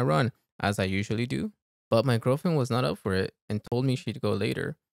 a.m. for my run, as I usually do, but my girlfriend was not up for it and told me she'd go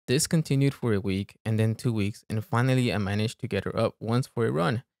later. This continued for a week and then 2 weeks, and finally I managed to get her up once for a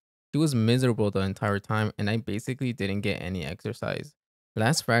run. She was miserable the entire time and I basically didn't get any exercise.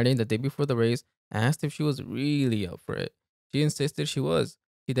 Last Friday, the day before the race, I asked if she was really up for it. She insisted she was.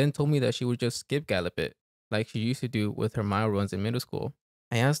 She then told me that she would just skip gallop it, like she used to do with her mile runs in middle school.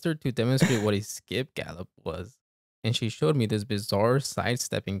 I asked her to demonstrate what a skip gallop was, and she showed me this bizarre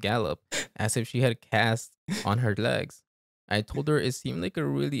sidestepping gallop as if she had cast on her legs. I told her it seemed like a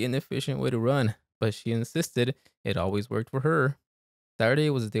really inefficient way to run, but she insisted it always worked for her. Saturday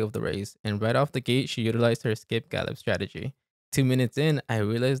was the day of the race, and right off the gate, she utilized her skip gallop strategy. 2 minutes in, I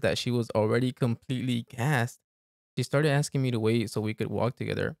realized that she was already completely gassed. She started asking me to wait so we could walk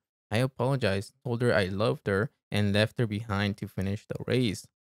together. I apologized, told her I loved her, and left her behind to finish the race.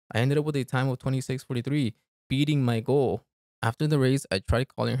 I ended up with a time of 26:43, beating my goal. After the race, I tried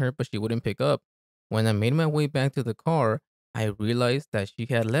calling her, but she wouldn't pick up. When I made my way back to the car, I realized that she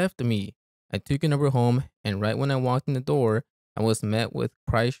had left me. I took her number home, and right when I walked in the door, I was met with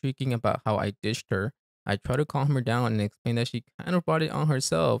cries shrieking about how I ditched her. I tried to calm her down and explain that she kind of brought it on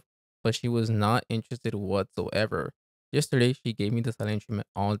herself, but she was not interested whatsoever. Yesterday, she gave me the silent treatment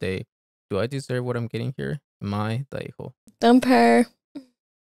all day. Do I deserve what I'm getting here? Am I the a-hole? Dump her.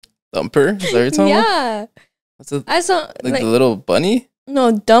 Dump her? Is that what you're talking about? Yeah. What's a, I saw like the little bunny?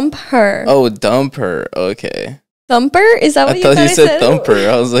 No, dump her. Oh, dump her. Okay. Thumper? Is that what you thought thought you I said? Thumper.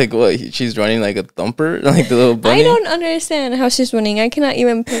 I was like, what? She's running like a thumper, like the little bunny. I don't understand how she's running. I cannot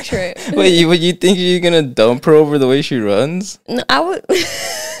even picture it. Wait, you think you're gonna dump her over the way she runs? No, I would.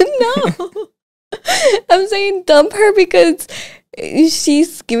 No, I'm saying dump her because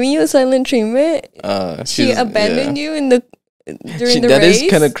she's giving you a silent treatment. She abandoned you in the during the that race. That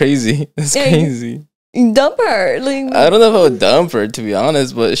is kind of crazy. That's crazy. Dump her. Like, I don't know if I would dump her, to be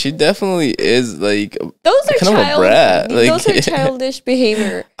honest, but she definitely is like those are kind of a brat. Like, those are childish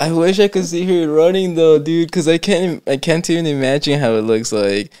behavior. I wish I could see her running though, dude, because I can't even imagine how it looks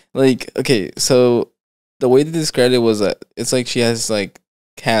like. Like, okay, so the way they described it was that it's like she has like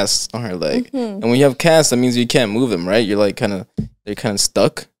casts on her leg, and when you have casts, that means you can't move them, right? You're like they're kind of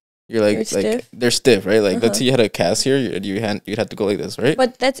stuck. You're like they're stiff, right? Like let's say you had a cast here, you'd have to go like this, right?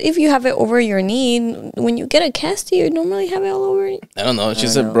 But that's if you have it over your knee. When you get a cast, you normally have it all over. I don't know. She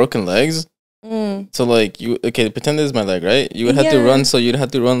said broken legs. So like pretend this is my leg, right? You would have to run, so you'd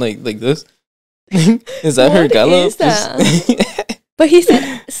have to run like this. Is that her gallop? Is that? But he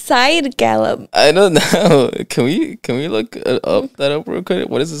said side gallop. I don't know. Can we look that up real quick?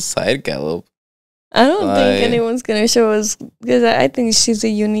 What is a side gallop? I don't think anyone's gonna show us because I think she's a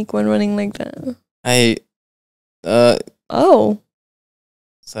unique one running like that.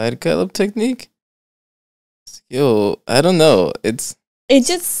 Side gallop technique. Yo, I don't know. I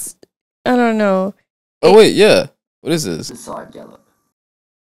don't know. Oh wait, yeah. What is this? The side gallop.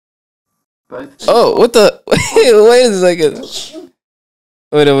 What the? Wait a second.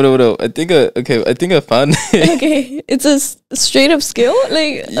 Wait. I think I found it. Okay, it's a straight up skill.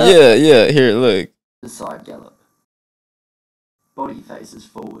 Like yeah. Here, look. The side gallop. Body faces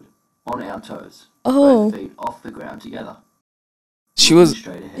forward, on our toes. Oh. Both feet off the ground together.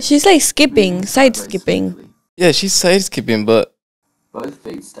 She's like skipping, side skipping. Yeah, she's side skipping, but both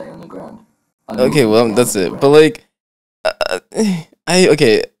feet stay on the ground. Okay, well that's it. But like, I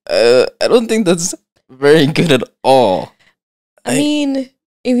don't think that's very good at all. I mean,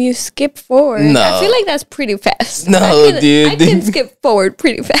 if you skip forward, I feel like that's pretty fast. Dude. I can skip forward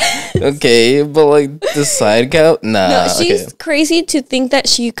pretty fast. Okay, but like the side gallop, No, she's crazy to think that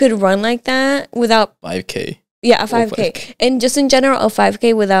she could run like that without 5K. Yeah, a 5K. And just in general, a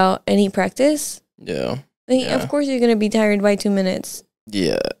 5K without any practice. Yeah. Of course, you're gonna be tired by 2 minutes.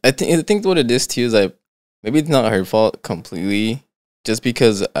 Yeah, I think what it is too is maybe it's not her fault completely. Just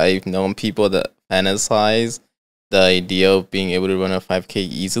because I've known people that fantasize the idea of being able to run a 5K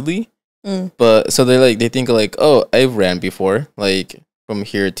easily. But so they think like, oh, I've ran before, like from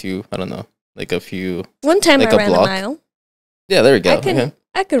here to I don't know, like a few. One time like I ran a mile. Yeah, there we go.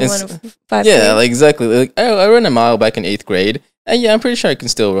 I could run a 5K. Yeah, like exactly. Like I ran a mile back in 8th grade, and yeah, I'm pretty sure I can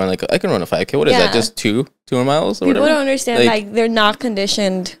still run I can run a 5K. What is that? Just two miles? Or People whatever? don't understand. Like they're not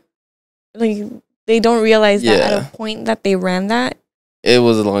conditioned. Like they don't realize that at a point that they ran that. It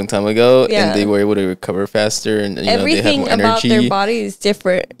was a long time ago, and they were able to recover faster, and everything they have more about energy. their body is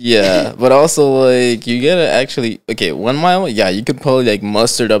different. Yeah, but also like you gotta actually 1 mile. Yeah, you could probably like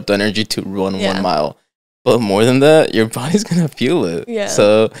muster up the energy to run 1 mile, but more than that, your body's gonna feel it. Yeah.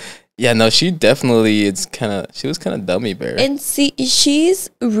 So yeah, no, she definitely she was kind of dummy bear. And see,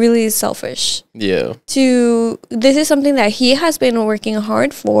 she's really selfish. Yeah. This is something that he has been working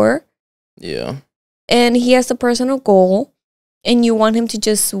hard for. Yeah. And he has a personal goal. And you want him to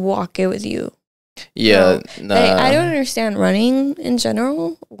just walk it with you. Yeah, nah. I don't understand running in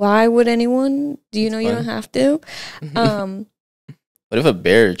general. Why would anyone? Do you know you don't have to? What if a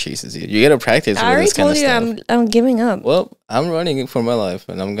bear chases you? You gotta practice with this kind of stuff. I already told you I'm giving up. Well, I'm running for my life,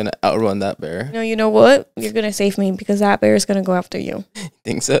 and I'm gonna outrun that bear. No, you know what? You're gonna save me because that bear is gonna go after you.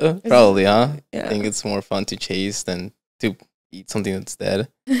 Think so? Probably, huh? Yeah. I think it's more fun to chase than to eat something that's dead.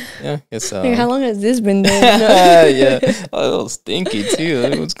 Yeah, guess so. Like, how long has this been dead? Yeah, a little stinky too.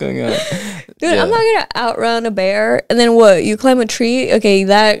 Like, what's going on, dude? I'm not gonna outrun a bear, and then what? You climb a tree? Okay,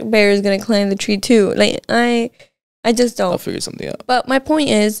 that bear is gonna climb the tree too. Like I just don't. I'll figure something out. But my point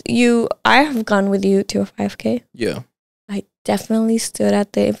is, I have gone with you to a 5K. Yeah. I definitely stood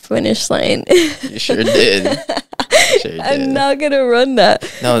at the finish line. You sure did. I'm not gonna run that.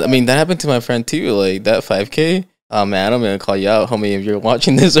 No, I mean that happened to my friend too. Like that 5K. Man, I'm gonna call you out, homie, if you're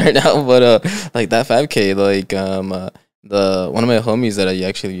watching this right now. But like that 5K, like the one of my homies that I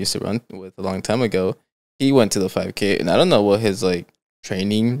actually used to run with a long time ago, he went to the 5K, and I don't know what his like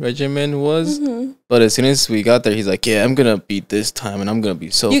training regimen was, but as soon as we got there, he's like, "Yeah, I'm gonna beat this time, and I'm gonna be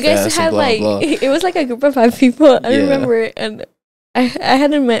so you fast." guys had blah, like blah. It was like a group of 5 people. I remember, and I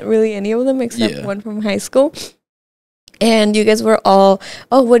hadn't met really any of them except one from high school. And you guys were all,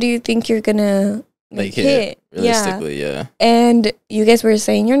 "Oh, what do you think you're gonna like hit?" Realistically, yeah. And you guys were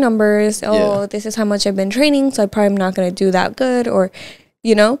saying your numbers. Oh, this is how much I've been training, so I'm probably not gonna do that good, or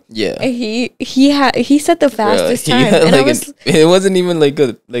you know. Yeah. And he said the fastest time, and like I was. It wasn't even like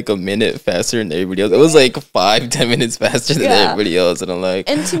a minute faster than everybody else. It was like 5-10 minutes faster than everybody else, and I'm like,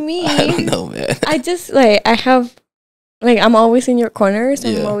 and to me, I don't know, man. I just like I'm always in your corner, so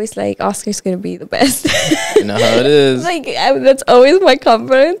I'm always like, Oscar's gonna be the best. You know how it is. Like that's always my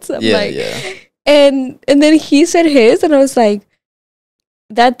confidence. I'm like, and then he said his, and I was like,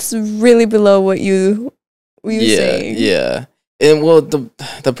 that's really below what you saying. Yeah. And well,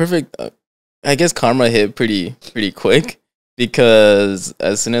 the perfect, I guess karma hit pretty quick, because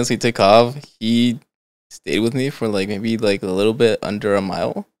as soon as he took off, he stayed with me for like maybe like a little bit under a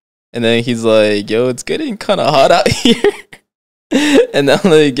mile. And then he's like, "Yo, it's getting kind of hot out here." And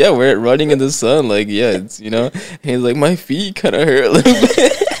I'm like, "Yeah, we're running in the sun. Like, yeah, it's, you know." And he's like, "My feet kind of hurt a little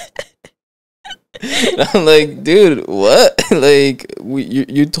bit." And I'm like, "Dude, what? Like,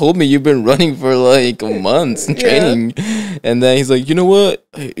 you told me you've been running for like months and training." And then he's like, "You know what?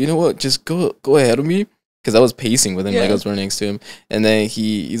 Just go ahead of me." Because I was pacing with him, like I was running next to him. And then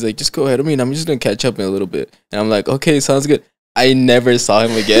he's like, "Just go ahead of me, and I'm just going to catch up in a little bit." And I'm like, "Okay, sounds good." I never saw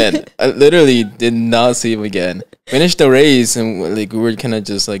him again. I literally did not see him again. Finished the race, and like we were kind of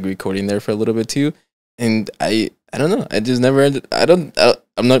just like recording there for a little bit too. And I don't know. I just never ended. I'm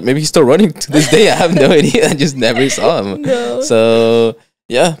not. Maybe he's still running to this day. I have no idea. I just never saw him. No. So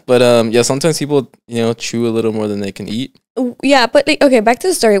yeah, but sometimes people chew a little more than they can eat. Yeah, but like, okay, back to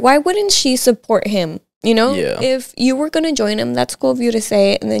the story. Why wouldn't she support him? You know, if you were going to join him, that's cool of you to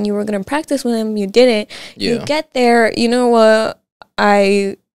say, and then you were going to practice with him, you didn't. You get there, you know what?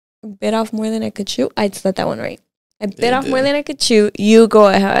 I bit off more than I could chew. I said that one right. I bit off more than I could chew. You go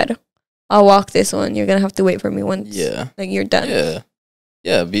ahead. I'll walk this one. You're going to have to wait for me once like you're done.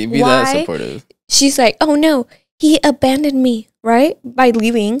 Yeah, be that supportive. She's like, "Oh no, he abandoned me, right? By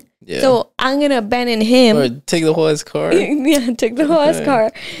leaving. So I'm going to abandon him. Or take the whole ass car." Take the whole ass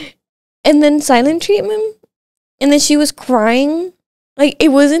car. And then silent treatment. And then she was crying. Like, it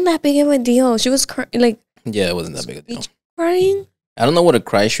wasn't that big of a deal. She was crying. Like, yeah, it wasn't that big a deal. Crying. I don't know what a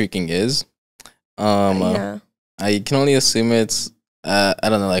cry shrieking is. I can only assume it's, I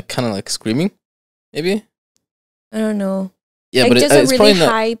don't know, like kind of like screaming, maybe. I don't know. Yeah, like but just it's a really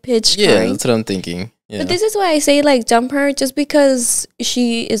high pitched cry. Yeah, that's what I'm thinking. Yeah. But this is why I say like dump her, just because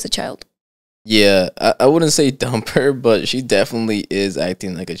she is a child. Yeah, I wouldn't say dump her, but she definitely is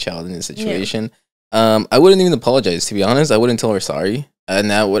acting like a child in this situation. I wouldn't even apologize, to be honest. I wouldn't tell her sorry,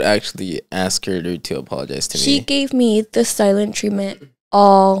 and I would actually ask her to apologize to me. She gave me the silent treatment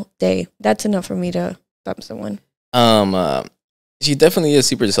all day. That's enough for me to dump someone. She definitely is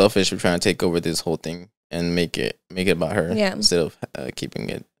super selfish for trying to take over this whole thing and make it about her instead of keeping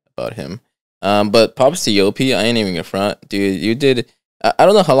it about him. But props to Yopi. I ain't even in front, dude. You did. I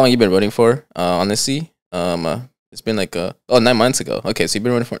don't know how long you've been running for, honestly. It's been like 9 months ago. Okay, so you've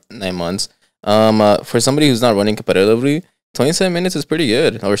been running for 9 months. For somebody who's not running competitively, 27 minutes is pretty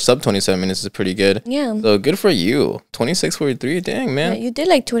good, or sub 27 minutes is pretty good. Yeah. So good for you. 26:43, dang man. Yeah, you did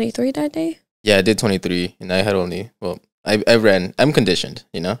like 23 that day. Yeah, I did 23, and I had only I ran. I'm conditioned,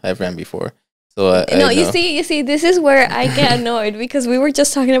 I've ran before. So you see, this is where I get annoyed because we were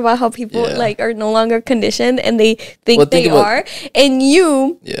just talking about how people like are no longer conditioned and they think they are. And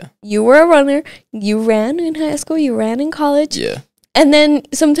you were a runner. You ran in high school. You ran in college. Yeah. And then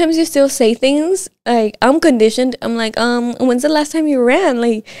sometimes you still say things like, "I'm conditioned." I'm like, when's the last time you ran?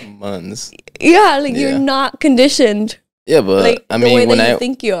 Like months. Yeah, like you're not conditioned. Yeah, but like, I mean, when I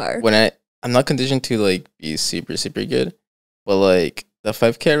think you are. I'm not conditioned to like be super super good, but like the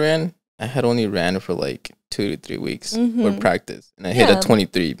 5K I ran, I had only ran for like 2 to 3 weeks for practice, and I hit a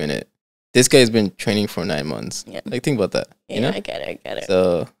 23 minute. This guy's been training for 9 months. Yeah. Like, think about that. Yeah, I get it.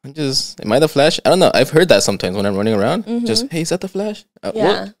 So, am I the Flash? I don't know. I've heard that sometimes when I'm running around. Just, hey, is that the Flash? Yeah.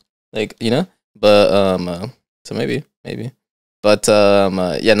 What? Like, but, so maybe. But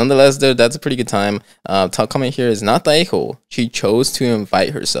yeah, nonetheless, though, that's a pretty good time. Top comment here is not the a-hole. She chose to invite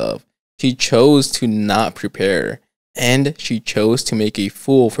herself. She chose to not prepare. And she chose to make a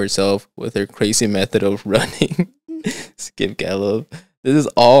fool of herself with her crazy method of running. Skip Gallup. This is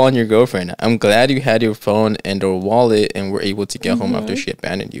all on your girlfriend. I'm glad you had your phone and her wallet and were able to get home after she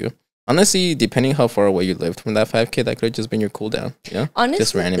abandoned you. Honestly, depending how far away you lived from that 5K, that could have just been your cool down. You know? Honestly,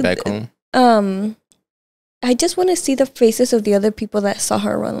 just ran it back home. I just want to see the faces of the other people that saw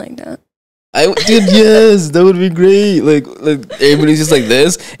her run like that. Dude, yes, that would be great. Like everybody's just like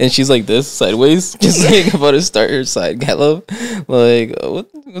this, and she's like this sideways, just like about to start her side gallop. Like,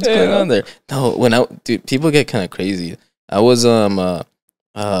 what's going on there? No, dude, people get kind of crazy. I was when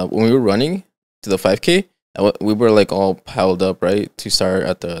we were running to the 5K, we were like all piled up, right, to start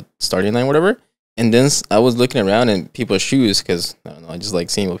at the starting line, whatever. And then I was looking around and people's shoes, because I don't know, I just like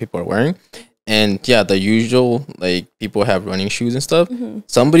seeing what people are wearing. And yeah, the usual, like, people have running shoes and stuff.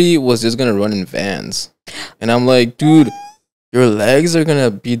 Somebody was just gonna run in Vans, and I'm like, dude, your legs are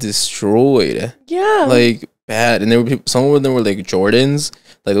gonna be destroyed. Yeah, like bad. And there were some of them were like Jordans,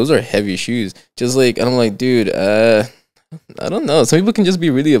 like those are heavy shoes. Just like, and I'm like, dude, I don't know. Some people can just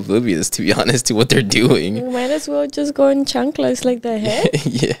be really oblivious, to be honest, to what they're doing. You might as well just go in chanclas like the head.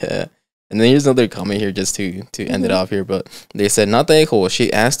 Yeah. And then here's another comment here just to end it off here. But they said, not the a-hole.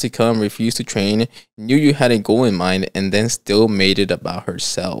 She asked to come, refused to train, knew you had a goal in mind, and then still made it about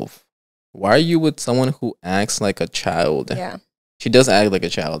herself. Why are you with someone who acts like a child? Yeah. She does act like a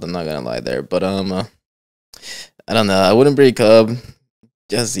child. I'm not going to lie there. But I don't know. I wouldn't break up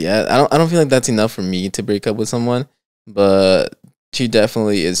just yet. I don't feel like that's enough for me to break up with someone. But she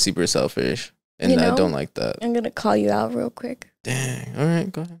definitely is super selfish. And I don't like that. I'm going to call you out real quick. Dang. All right.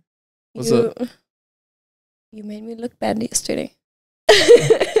 Go ahead. What's up? You made me look bad yesterday.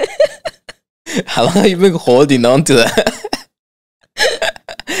 How long have you been holding on to that?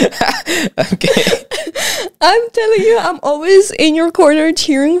 Okay. I'm telling you, I'm always in your corner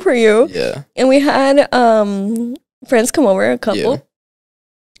cheering for you. Yeah. And we had friends come over, a couple. Yeah.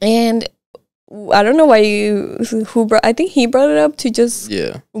 And I don't know why I think he brought it up to just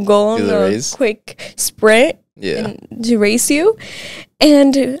go on a quick sprint. Yeah. And to race you.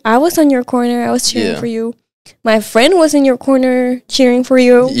 And I was on your corner. I was cheering for you. My friend was in your corner cheering for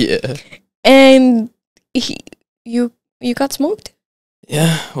you. Yeah. And you got smoked.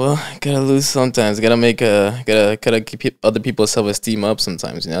 Yeah, well, gotta lose sometimes. Gotta keep other people's self-esteem up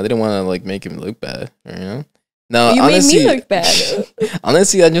sometimes. You know, they don't want to like make him look bad. You know. No, you honestly, made me look bad.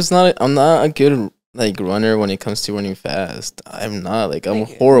 Honestly, I'm not a good like runner when it comes to running fast. I'm not like I'm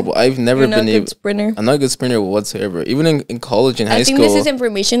horrible. I've never been able. Sprinter. I'm not a good sprinter whatsoever. Even in college and high school. I think this is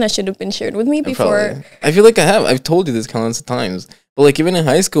information that should have been shared with me before. Probably. I feel like I have. I've told you this countless of times. But like even in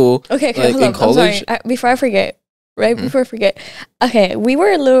high school. Okay, like, hold on. College, I'm sorry. Before I forget. Right before I forget. Okay, we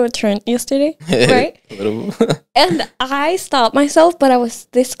were a little turned yesterday, right? A little. And I stopped myself, but I was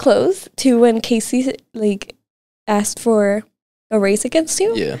this close to when Casey like asked for a race against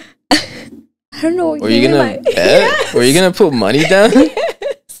you. Yeah. I don't know. Were you gonna bet? Yes. Were you gonna put money down?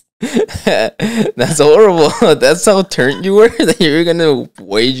 Yes. That's horrible. That's how turned you were, that you were gonna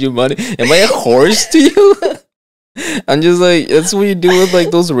wager money. Am I a horse to you? I'm just like, that's what you do with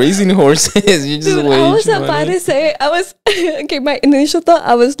like those racing horses. You just wager I was about to say, okay, my initial thought,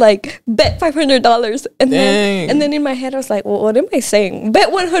 I was like, bet $500. And then in my head, I was like, well, what am I saying? Bet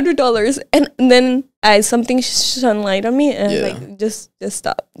 $100. And then something shone light on me, and I was like, just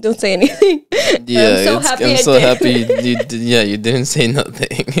stop. Don't say anything. Yeah, I'm so happy you didn't say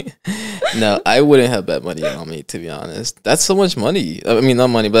nothing. No, I wouldn't have bet money on me, to be honest. That's so much money. I mean, not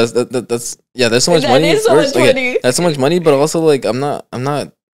money, but that's there's so much money. Is so much money. That's so much money, but also like I'm not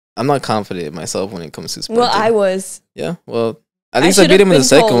confident in myself when it comes to sprinting. Well, I was. Yeah, well, at least I beat him in the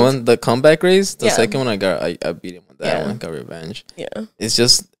second one, the comeback race. The second one, I beat him with that one. Got revenge. Yeah, it's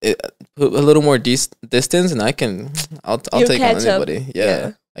just put a little more distance, and I'll take on anybody.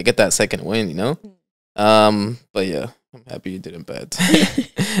 Yeah, I get that second win, you know. But yeah, I'm happy you didn't bet.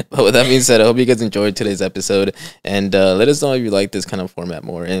 But with that being said, I hope you guys enjoyed today's episode, and let us know if you like this kind of format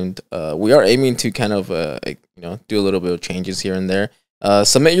more. And we are aiming to kind of do a little bit of changes here and there.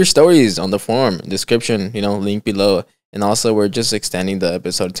 Submit your stories on the forum description, link below. And also, we're just extending the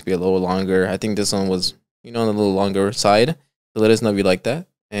episode to be a little longer. I think this one was, on a little longer side. So let us know if you like that.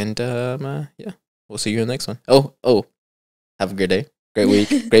 And yeah, we'll see you in the next one. Oh, have a great day, great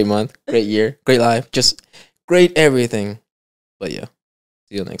week, great month, great year, great life, just great everything. But yeah,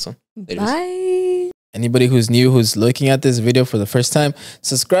 see you in the next one. Laters. Bye. Anybody who's new, who's looking at this video for the first time,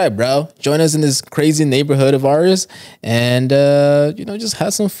 subscribe, bro. Join us in this crazy neighborhood of ours and, you know, just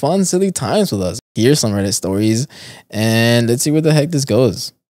have some fun, silly times with us. Hear some Reddit stories and let's see where the heck this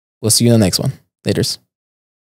goes. We'll see you in the next one. Laters.